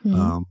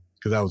 Because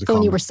that was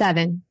when you were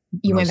 7,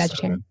 you went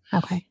vegetarian.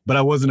 7. Okay. But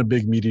I wasn't a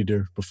big meat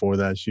eater before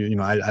that.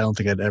 I don't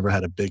think I'd ever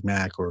had a Big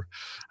Mac, or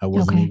I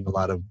wasn't eating a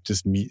lot of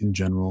just meat in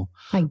general.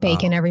 Like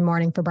bacon every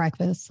morning for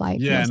breakfast,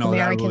 like most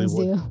Americans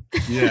do.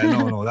 Yeah,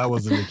 no, that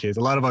wasn't the case.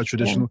 A lot of our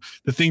traditional,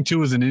 the thing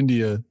too is in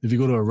India, if you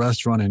go to a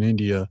restaurant in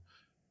India,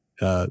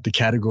 the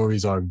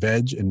categories are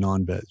veg and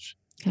non-veg.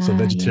 So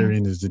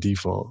vegetarian is the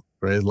default,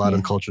 right? A lot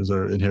of cultures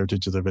and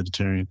heritages are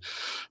vegetarian.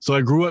 So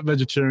I grew up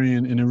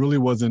vegetarian, and it really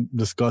wasn't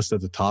discussed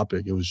as a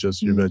topic. It was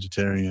just you're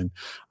vegetarian.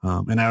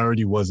 And I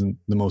already wasn't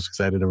the most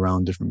excited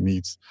around different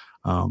meats.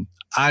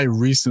 I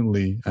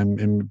recently,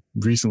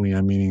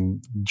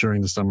 meaning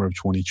during the summer of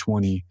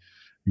 2020,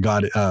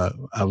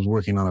 I was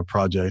working on a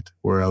project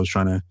where I was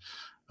trying to,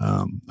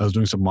 I was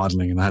doing some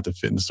modeling, and I had to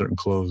fit into certain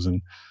clothes,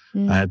 and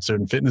I had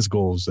certain fitness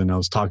goals, and I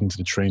was talking to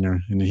the trainer,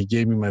 and he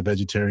gave me my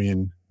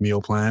vegetarian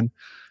meal plan.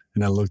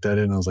 And I looked at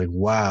it and I was like,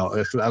 wow,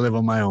 I live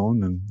on my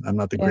own and I'm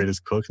not the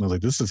greatest cook. And I was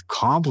like, this is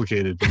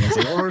complicated. And he's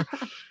like,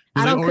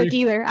 I don't cook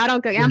either. I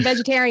don't cook. I'm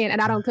vegetarian and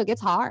I don't cook.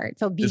 It's hard.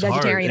 So be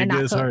vegetarian and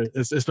not cook. Hard.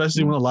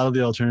 Especially when a lot of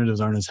the alternatives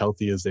aren't as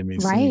healthy as they may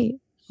seem.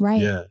 Right.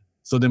 Yeah.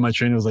 So then my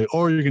trainer was like,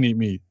 or you're going to eat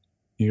meat.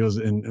 He goes,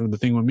 and the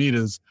thing with meat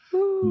is,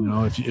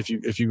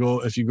 if you go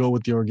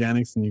with the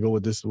organics and you go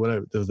with this,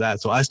 whatever, there's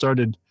that. So I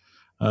started,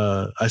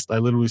 I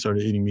literally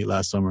started eating meat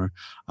last summer.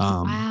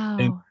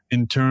 Wow.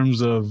 In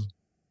terms of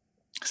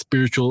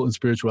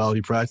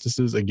spirituality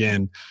practices,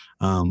 again,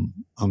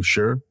 I'm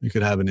sure it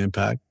could have an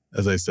impact.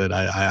 As I said,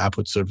 I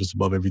put service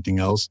above everything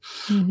else.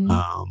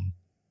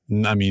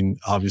 Mm-hmm. I mean,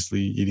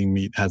 obviously eating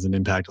meat has an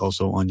impact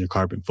also on your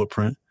carbon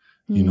footprint.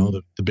 Mm-hmm.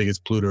 The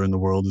biggest polluter in the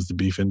world is the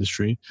beef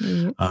industry.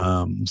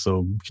 Mm-hmm.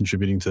 So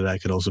contributing to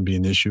that could also be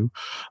an issue.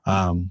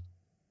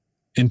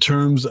 In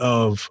terms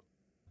of,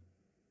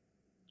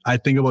 I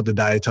think about the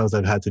diet tells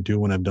I've had to do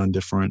when I've done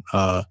different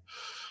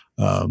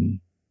plant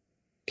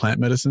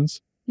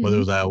medicines. Whether it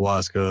was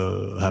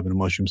ayahuasca, having a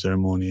mushroom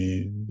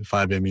ceremony,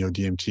 5-MeO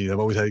DMT, I've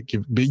always had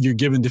you're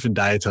given different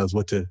diet tells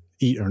what to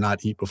eat or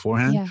not eat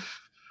beforehand. Yeah.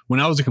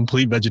 When I was a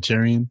complete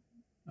vegetarian,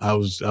 I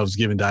was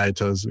given diet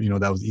tells,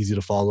 that was easy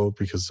to follow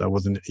because I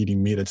wasn't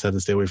eating meat. I just had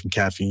to stay away from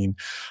caffeine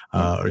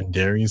or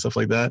dairy and stuff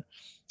like that.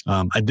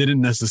 I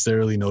didn't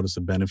necessarily notice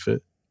a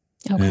benefit.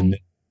 Okay. And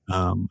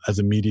as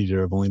a meat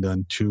eater, I've only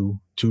done two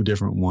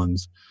different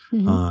ones,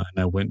 and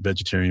I went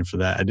vegetarian for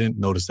that. I didn't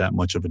notice that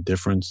much of a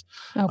difference.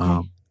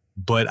 Okay.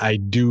 But I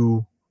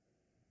do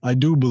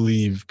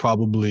believe,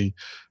 probably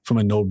from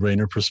a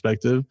no-brainer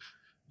perspective,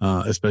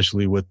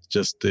 especially with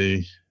just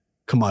the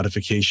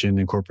commodification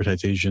and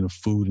corporatization of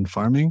food and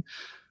farming,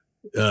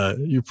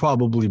 you're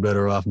probably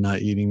better off not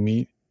eating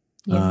meat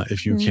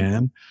if you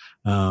can.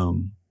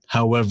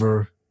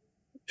 However,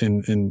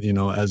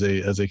 as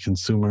a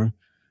consumer,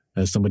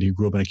 as somebody who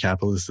grew up in a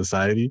capitalist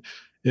society,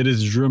 it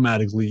is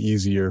dramatically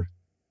easier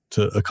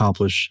to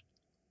accomplish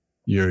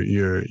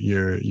your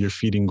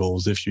feeding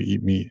goals if you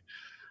eat meat.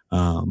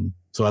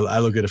 So I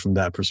look at it from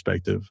that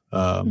perspective.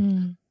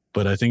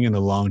 But I think in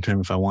the long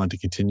term, if I wanted to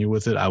continue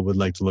with it, I would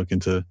like to look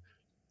into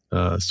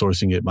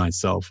sourcing it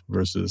myself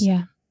versus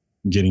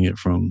getting it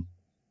from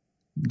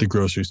the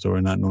grocery store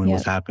and not knowing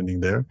what's happening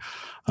there.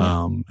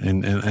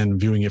 And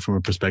viewing it from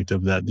a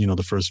perspective that,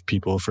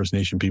 the First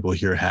Nation people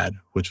here had,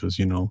 which was,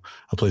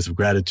 a place of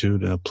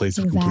gratitude and a place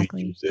of complete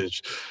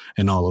usage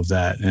and all of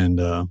that.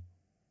 And,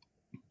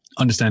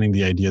 understanding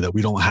the idea that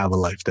we don't have a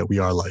life, that we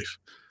are life,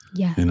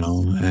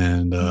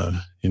 and,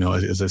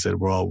 as I said,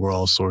 we're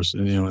all source,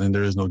 and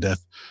there is no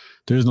death.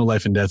 There is no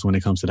life and death when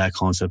it comes to that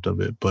concept of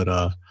it. But,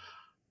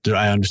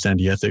 I understand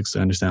the ethics.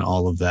 I understand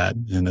all of that.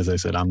 And as I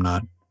said, I'm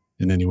not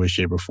in any way,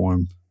 shape or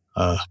form,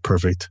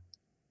 perfect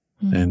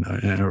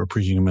or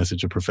preaching a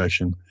message of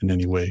perfection in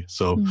any way.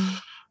 So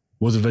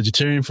was a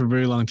vegetarian for a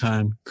very long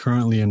time.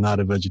 Currently, I'm not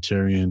a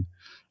vegetarian.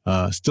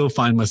 Still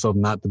find myself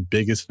not the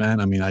biggest fan.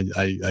 I mean, I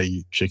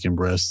eat chicken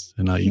breasts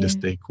and I eat a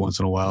steak once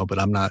in a while, but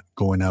I'm not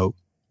going out.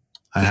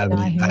 I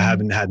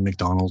haven't had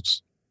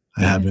McDonald's.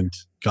 I haven't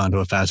gone to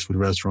a fast food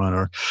restaurant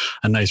or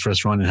a nice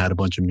restaurant and had a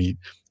bunch of meat.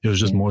 It was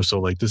just more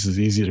so like, this is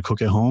easy to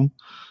cook at home.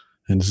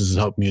 And this has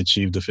helped me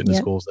achieve the fitness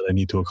goals that I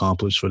need to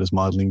accomplish for this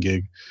modeling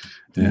gig.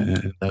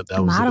 And that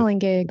was modeling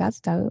gig.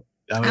 That's dope.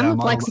 I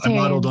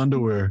modeled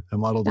underwear.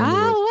 underwear.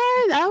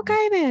 Oh,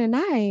 okay then.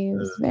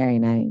 Nice. Very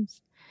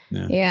nice.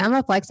 Yeah, I'm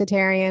a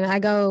flexitarian. I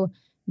go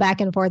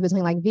back and forth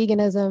between like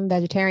veganism,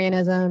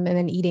 vegetarianism, and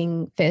then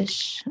eating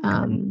fish.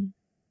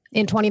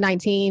 In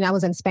 2019, I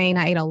was in Spain.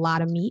 I ate a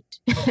lot of meat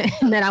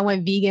and then I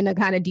went vegan to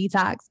kind of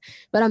detox,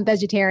 but I'm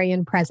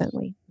vegetarian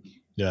presently.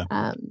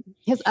 Yeah.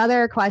 His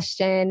other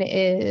question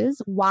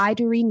is, why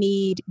do we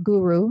need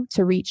guru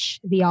to reach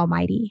the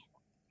Almighty?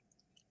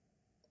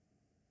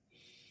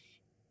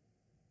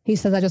 He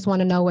says, I just want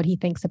to know what he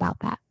thinks about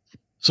that.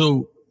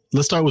 So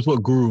let's start with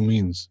what guru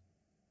means.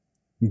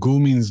 Gu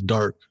means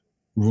dark.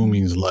 Ru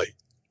means light.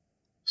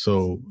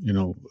 So,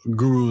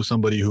 guru is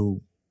somebody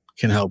who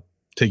can help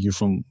take you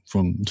from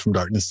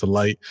darkness to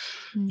light.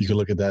 You can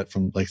look at that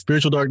from like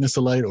spiritual darkness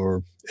to light,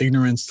 or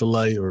ignorance to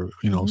light, or,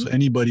 so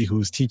anybody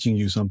who's teaching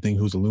you something,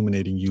 who's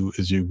illuminating you,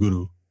 is your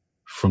guru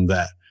from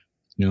that.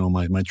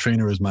 My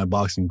trainer is my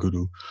boxing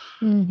guru.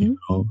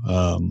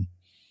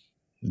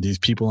 These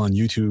people on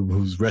YouTube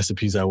whose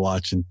recipes I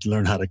watch and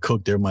learn how to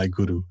cook, they're my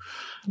guru.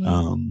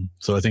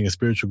 So I think a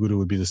spiritual guru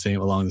would be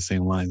along the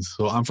same lines.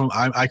 So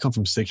I come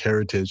from Sikh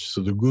heritage.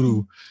 So the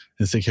guru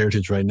in Sikh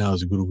heritage right now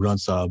is the Guru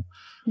Granth Sahib.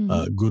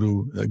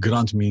 Guru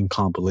Granth mean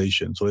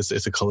compilation. So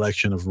it's a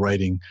collection of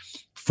writing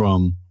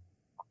from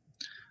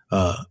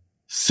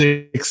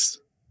six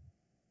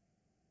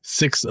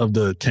of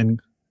the 10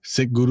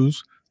 Sikh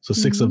gurus. So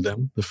 6 of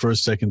them, the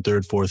 1st, 2nd,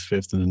 3rd, 4th,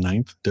 5th, and the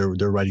 9th,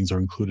 their writings are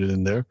included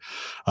in there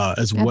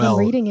as well. I've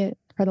been reading it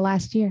for the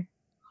last year.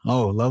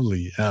 Oh,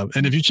 lovely.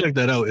 And if you check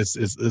that out,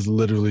 it's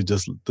literally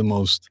just the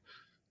most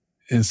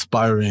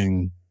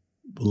inspiring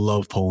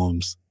love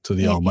poems to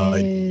the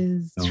Almighty. It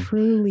is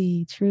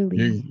truly.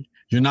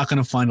 You're not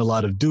going to find a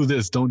lot of do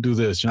this, don't do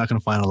this. You're not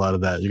going to find a lot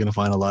of that. You're going to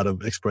find a lot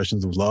of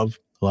expressions of love,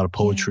 a lot of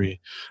poetry,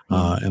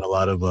 and a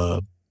lot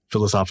of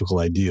philosophical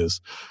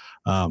ideas.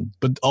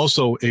 But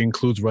also it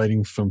includes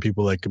writing from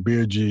people like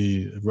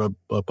Kabirji,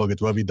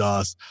 Bhagat Ravi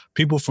Das,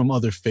 people from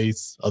other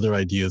faiths, other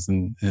ideas,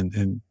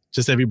 and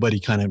just everybody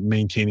kind of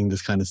maintaining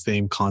this kind of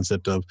same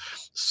concept of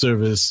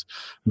service,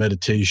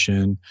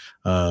 meditation,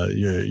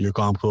 your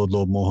Kam, Krodh,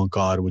 Lobh, Moh,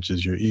 Ankar, which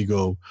is your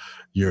ego,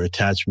 your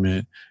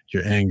attachment,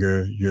 your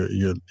anger,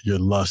 your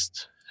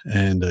lust,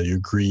 and your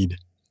greed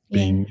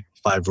being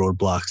 5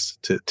 roadblocks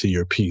to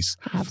your peace.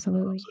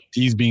 Absolutely. So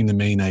these being the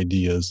main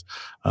ideas.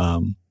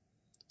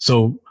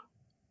 So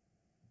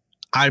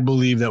I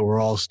believe that we're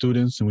all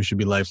students and we should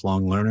be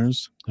lifelong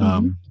learners.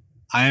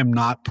 I am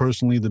not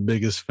personally the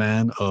biggest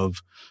fan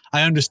of,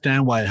 I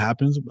understand why it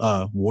happens,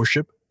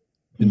 worship,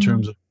 in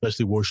terms of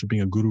especially worshiping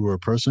a guru or a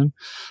person.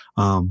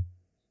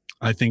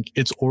 I think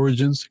its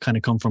origins kind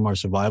of come from our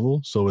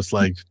survival. So it's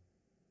like,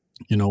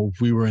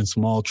 we were in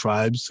small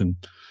tribes and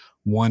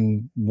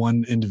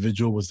one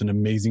individual was an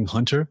amazing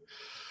hunter.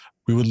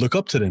 We would look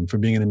up to them for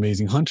being an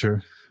amazing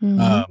hunter.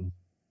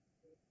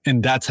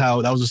 And that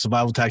was a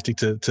survival tactic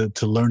to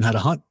learn how to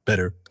hunt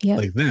better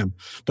like them.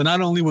 But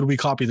not only would we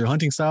copy their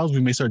hunting styles,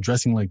 we may start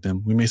dressing like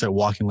them. We may start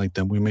walking like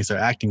them. We may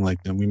start acting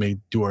like them. We may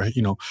do our,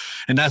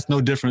 and that's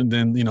no different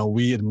than,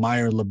 we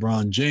admire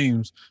LeBron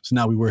James. So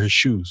now we wear his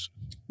shoes.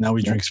 Now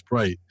we drink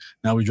Sprite.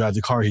 Now we drive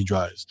the car he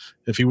drives.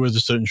 If he wears a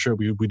certain shirt,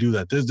 we do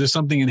that. There's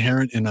something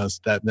inherent in us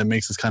that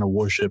makes us kind of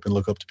worship and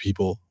look up to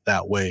people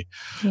that way.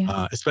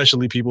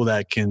 Especially people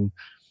that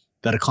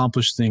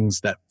accomplish things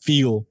that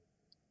feel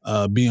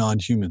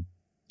beyond human,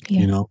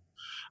 an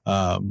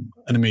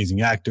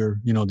amazing actor,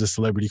 this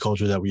celebrity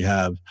culture that we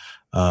have,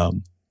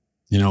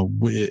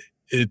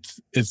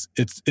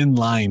 it's in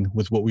line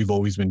with what we've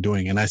always been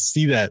doing. And I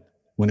see that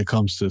when it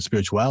comes to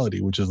spirituality,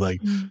 which is like,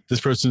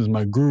 this person is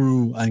my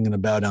guru. I'm going to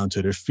bow down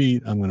to their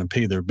feet. I'm going to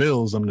pay their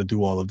bills. I'm going to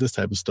do all of this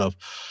type of stuff.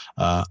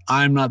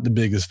 I'm not the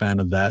biggest fan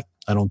of that.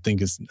 I don't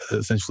think it's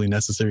essentially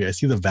necessary. I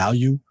see the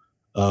value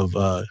of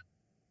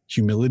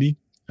humility.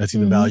 I see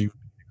the value of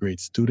a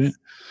great student.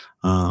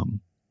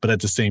 But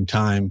at the same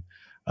time,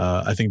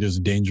 I think there's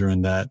a danger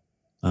in that,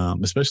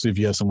 especially if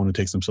you have someone who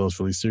takes themselves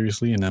really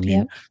seriously. And I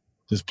mean,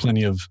 there's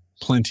plenty of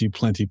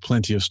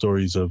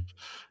stories of,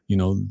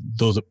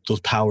 those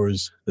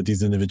powers that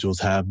these individuals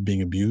have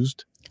being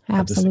abused.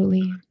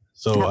 Absolutely.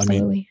 So, I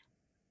mean,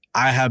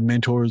 I have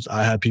mentors,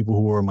 I have people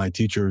who are my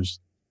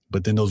teachers,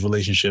 but then those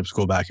relationships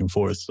go back and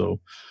forth. So,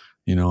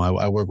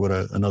 I work with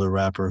another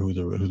rapper who's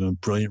a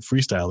brilliant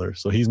freestyler.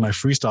 So he's my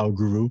freestyle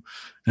guru.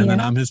 And then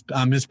I'm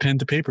his pen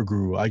to paper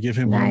guru. I give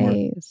him homework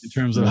in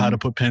terms of how to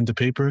put pen to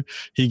paper.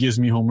 He gives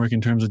me homework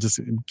in terms of just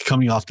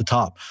coming off the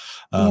top.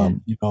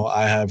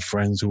 I have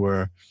friends who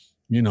are,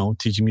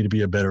 teaching me to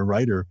be a better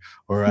writer,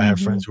 or I have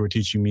friends who are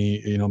teaching me,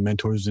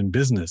 mentors in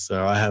business, or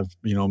I have,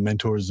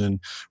 mentors in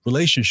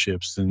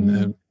relationships and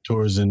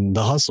mentors in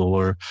the hustle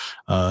or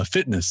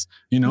fitness,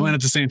 and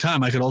at the same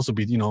time, I could also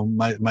be,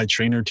 my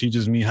trainer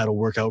teaches me how to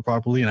work out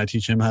properly and I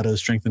teach him how to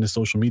strengthen his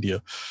social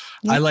media.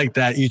 I like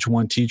that. Each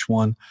one teach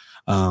one.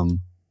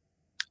 I'm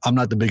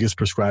not the biggest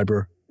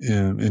prescriber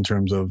in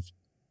terms of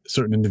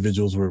certain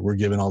individuals were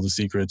given all the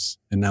secrets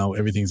and now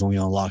everything's only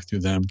unlocked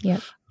through them.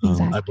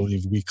 Exactly. I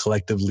believe we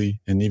collectively,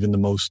 and even the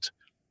most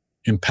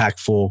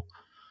impactful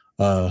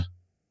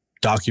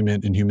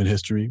document in human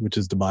history, which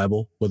is the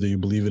Bible, whether you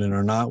believe in it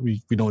or not,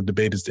 we don't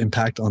debate its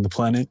impact on the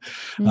planet.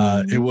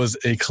 It was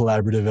a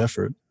collaborative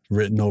effort,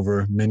 written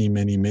over many,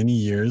 many, many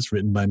years,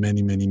 written by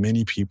many, many,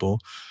 many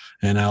people.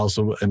 And I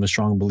also am a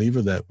strong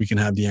believer that we can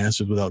have the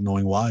answers without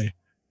knowing why,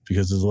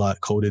 because there's a lot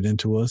coded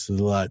into us.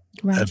 There's a lot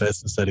of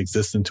essence that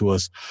exists into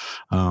us.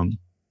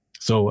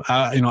 So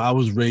I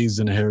was raised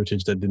in a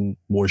heritage that didn't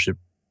worship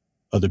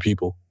other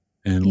people,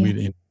 and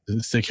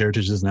the Sikh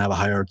heritage doesn't have a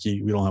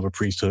hierarchy. We don't have a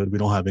priesthood. We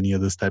don't have any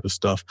of this type of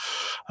stuff.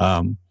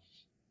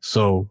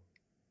 So,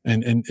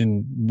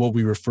 and what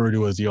we refer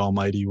to as the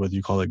Almighty, whether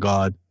you call it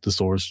God, the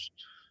source,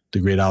 the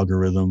great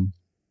algorithm,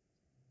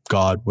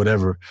 God,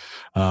 whatever,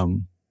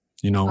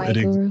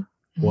 Waheguru.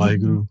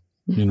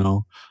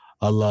 Waheguru,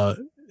 Allah,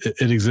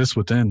 it exists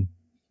within.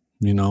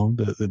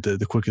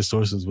 The quickest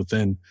sources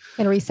within.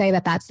 And we say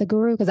that that's the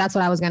guru, because that's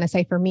what I was going to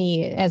say for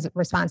me as a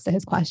response to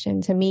his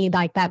question. To me,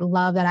 like that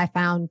love that I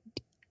found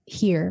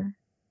here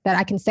that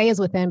I can say is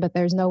within, but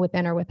there's no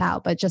within or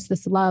without, but just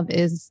this love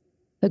is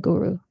the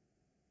guru.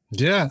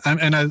 Yeah.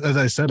 And as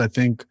I said, I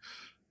think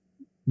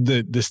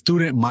the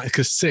student mind,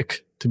 because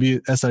Sikh, to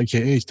be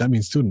Sikh, that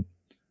means student.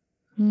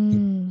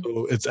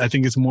 So I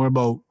think it's more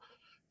about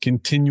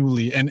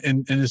continually, and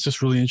it's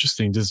just really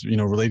interesting, just,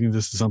 relating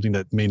this to something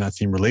that may not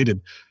seem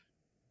related.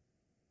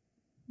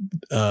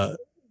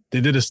 They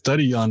did a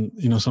study on,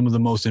 some of the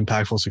most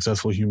impactful,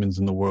 successful humans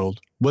in the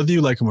world, whether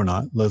you like them or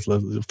not. Let's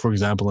for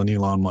example, an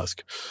Elon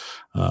Musk,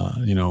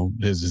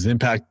 his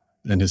impact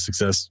and his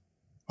success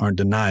aren't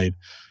denied.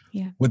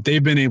 Yeah. What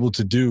they've been able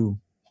to do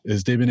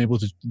is they've been able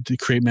to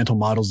create mental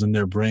models in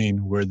their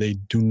brain where they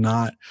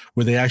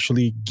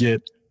actually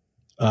get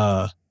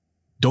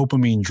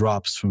dopamine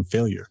drops from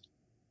failure.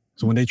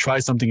 So when they try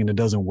something and it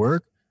doesn't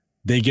work,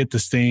 they get the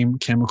same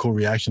chemical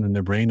reaction in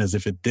their brain as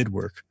if it did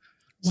work.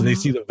 So they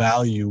see the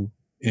value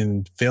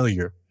in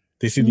failure.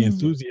 They see the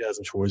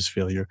enthusiasm towards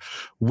failure,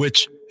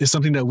 which is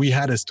something that we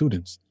had as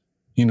students.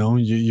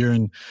 You're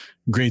in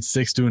grade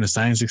 6 doing a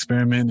science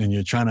experiment and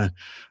you're trying to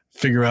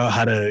figure out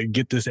how to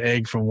get this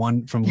egg from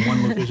one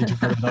location to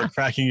another without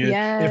cracking it.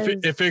 Yes.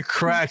 If it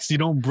cracks, you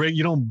don't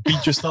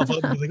beat yourself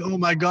up and be like, oh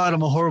my God,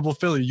 I'm a horrible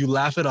failure. You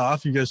laugh it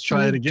off. You guys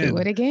try it again. Do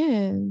it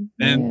again.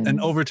 And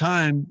over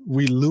time,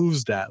 we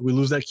lose that. We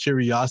lose that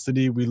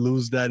curiosity. We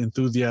lose that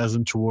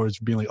enthusiasm towards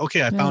being like,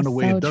 okay, I found a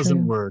way. It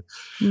doesn't work.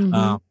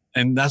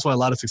 And that's why a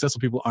lot of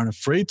successful people aren't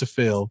afraid to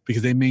fail,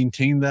 because they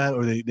maintain that,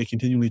 or they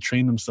continually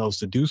train themselves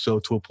to do so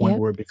to a point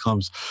where it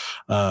becomes,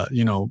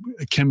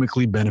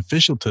 chemically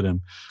beneficial to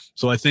them.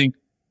 So I think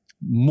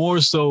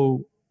more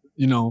so,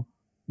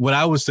 what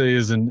I would say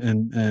is,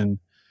 and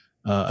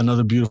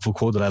another beautiful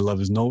quote that I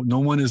love is, no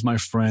one is my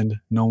friend.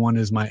 No one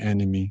is my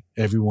enemy.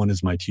 Everyone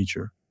is my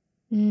teacher.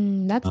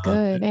 That's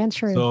good and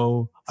true.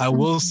 So I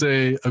will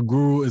say a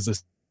guru is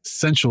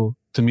essential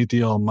to meet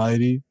the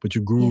Almighty, but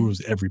your guru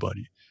is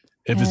everybody.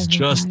 If it's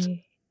just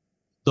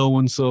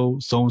so-and-so,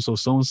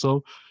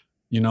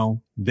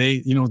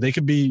 they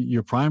could be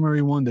your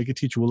primary one. They could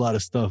teach you a lot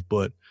of stuff,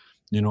 but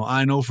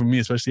I know for me,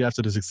 especially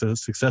after the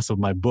success of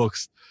my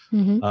books,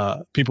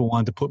 people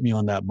wanted to put me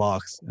on that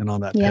box and on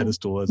that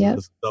pedestal as a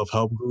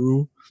self-help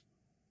guru.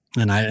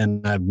 And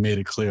I've made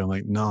it clear. I'm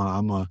like, no,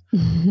 I'm a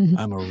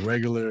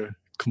regular,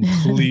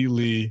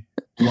 completely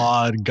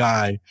flawed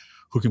guy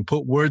who can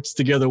put words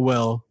together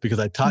well, because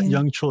I taught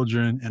young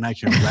children and I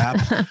can rap.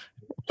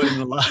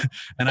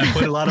 I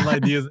put a lot of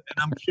ideas, and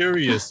I'm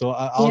curious. So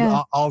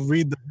I'll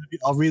read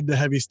the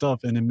heavy stuff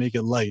and then make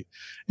it light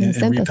and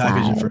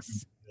repackage it for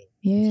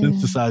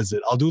synthesize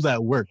it. I'll do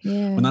that work.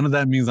 But none of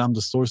that means I'm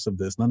the source of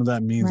this. None of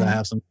that means I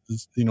have some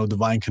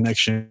divine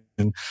connection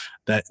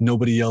that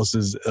nobody else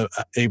is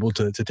able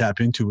to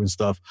tap into and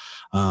stuff.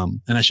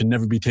 And I should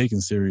never be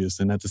taken serious.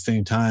 And at the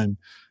same time,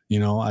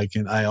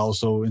 I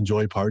also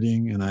enjoy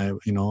partying, and I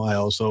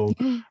also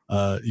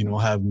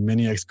have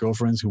many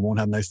ex-girlfriends who won't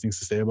have nice things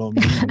to say about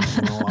me.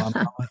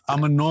 And,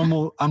 I'm a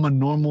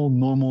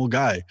normal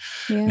guy,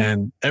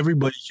 and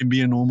everybody can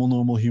be a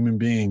normal human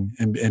being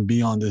and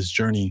be on this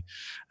journey.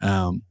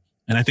 And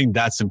I think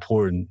that's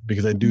important,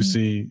 because I do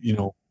see,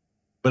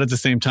 but at the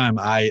same time,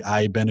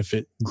 I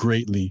benefit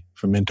greatly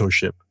from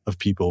mentorship of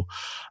people.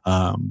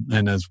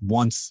 And as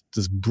once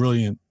this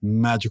brilliant,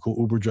 magical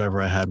Uber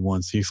driver I had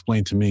once, he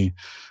explained to me,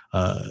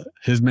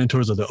 his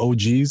mentors are the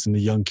OGs and the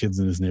young kids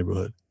in his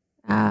neighborhood.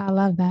 I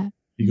love that.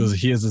 He goes,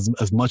 he has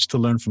as much to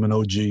learn from an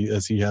OG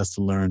as he has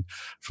to learn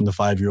from the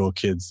 5-year-old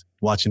kids,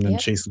 watching them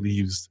chase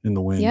leaves in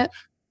the wind.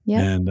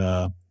 And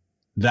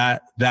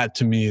that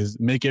to me is,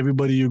 make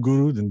everybody your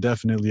guru, then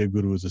definitely a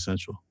guru is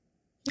essential.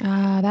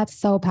 That's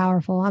so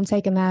powerful. I'm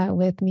taking that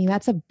with me.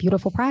 That's a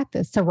beautiful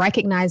practice, to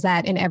recognize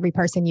that in every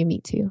person you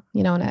meet too,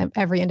 in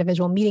every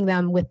individual, meeting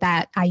them with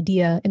that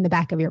idea in the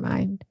back of your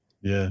mind.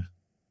 Yeah.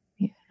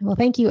 Well,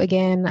 thank you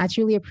again. I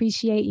truly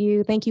appreciate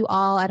you. Thank you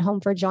all at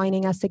home for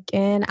joining us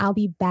again. I'll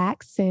be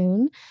back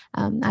soon.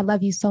 I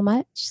love you so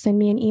much. Send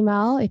me an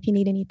email if you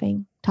need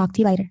anything. Talk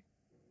to you later.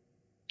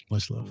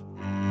 Much love.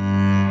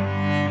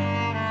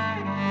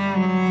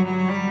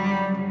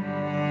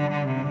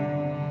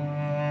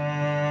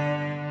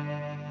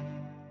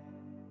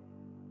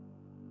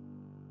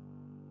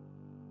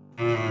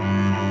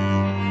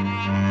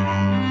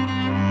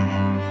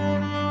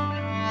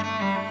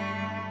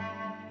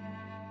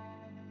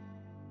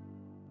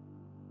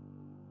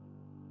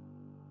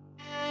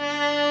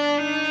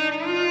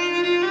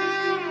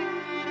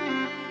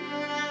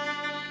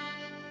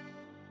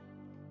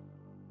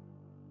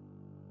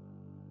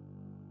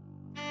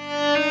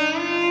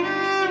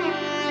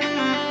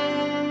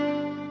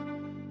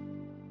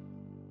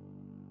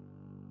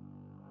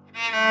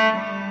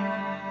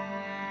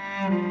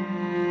 you.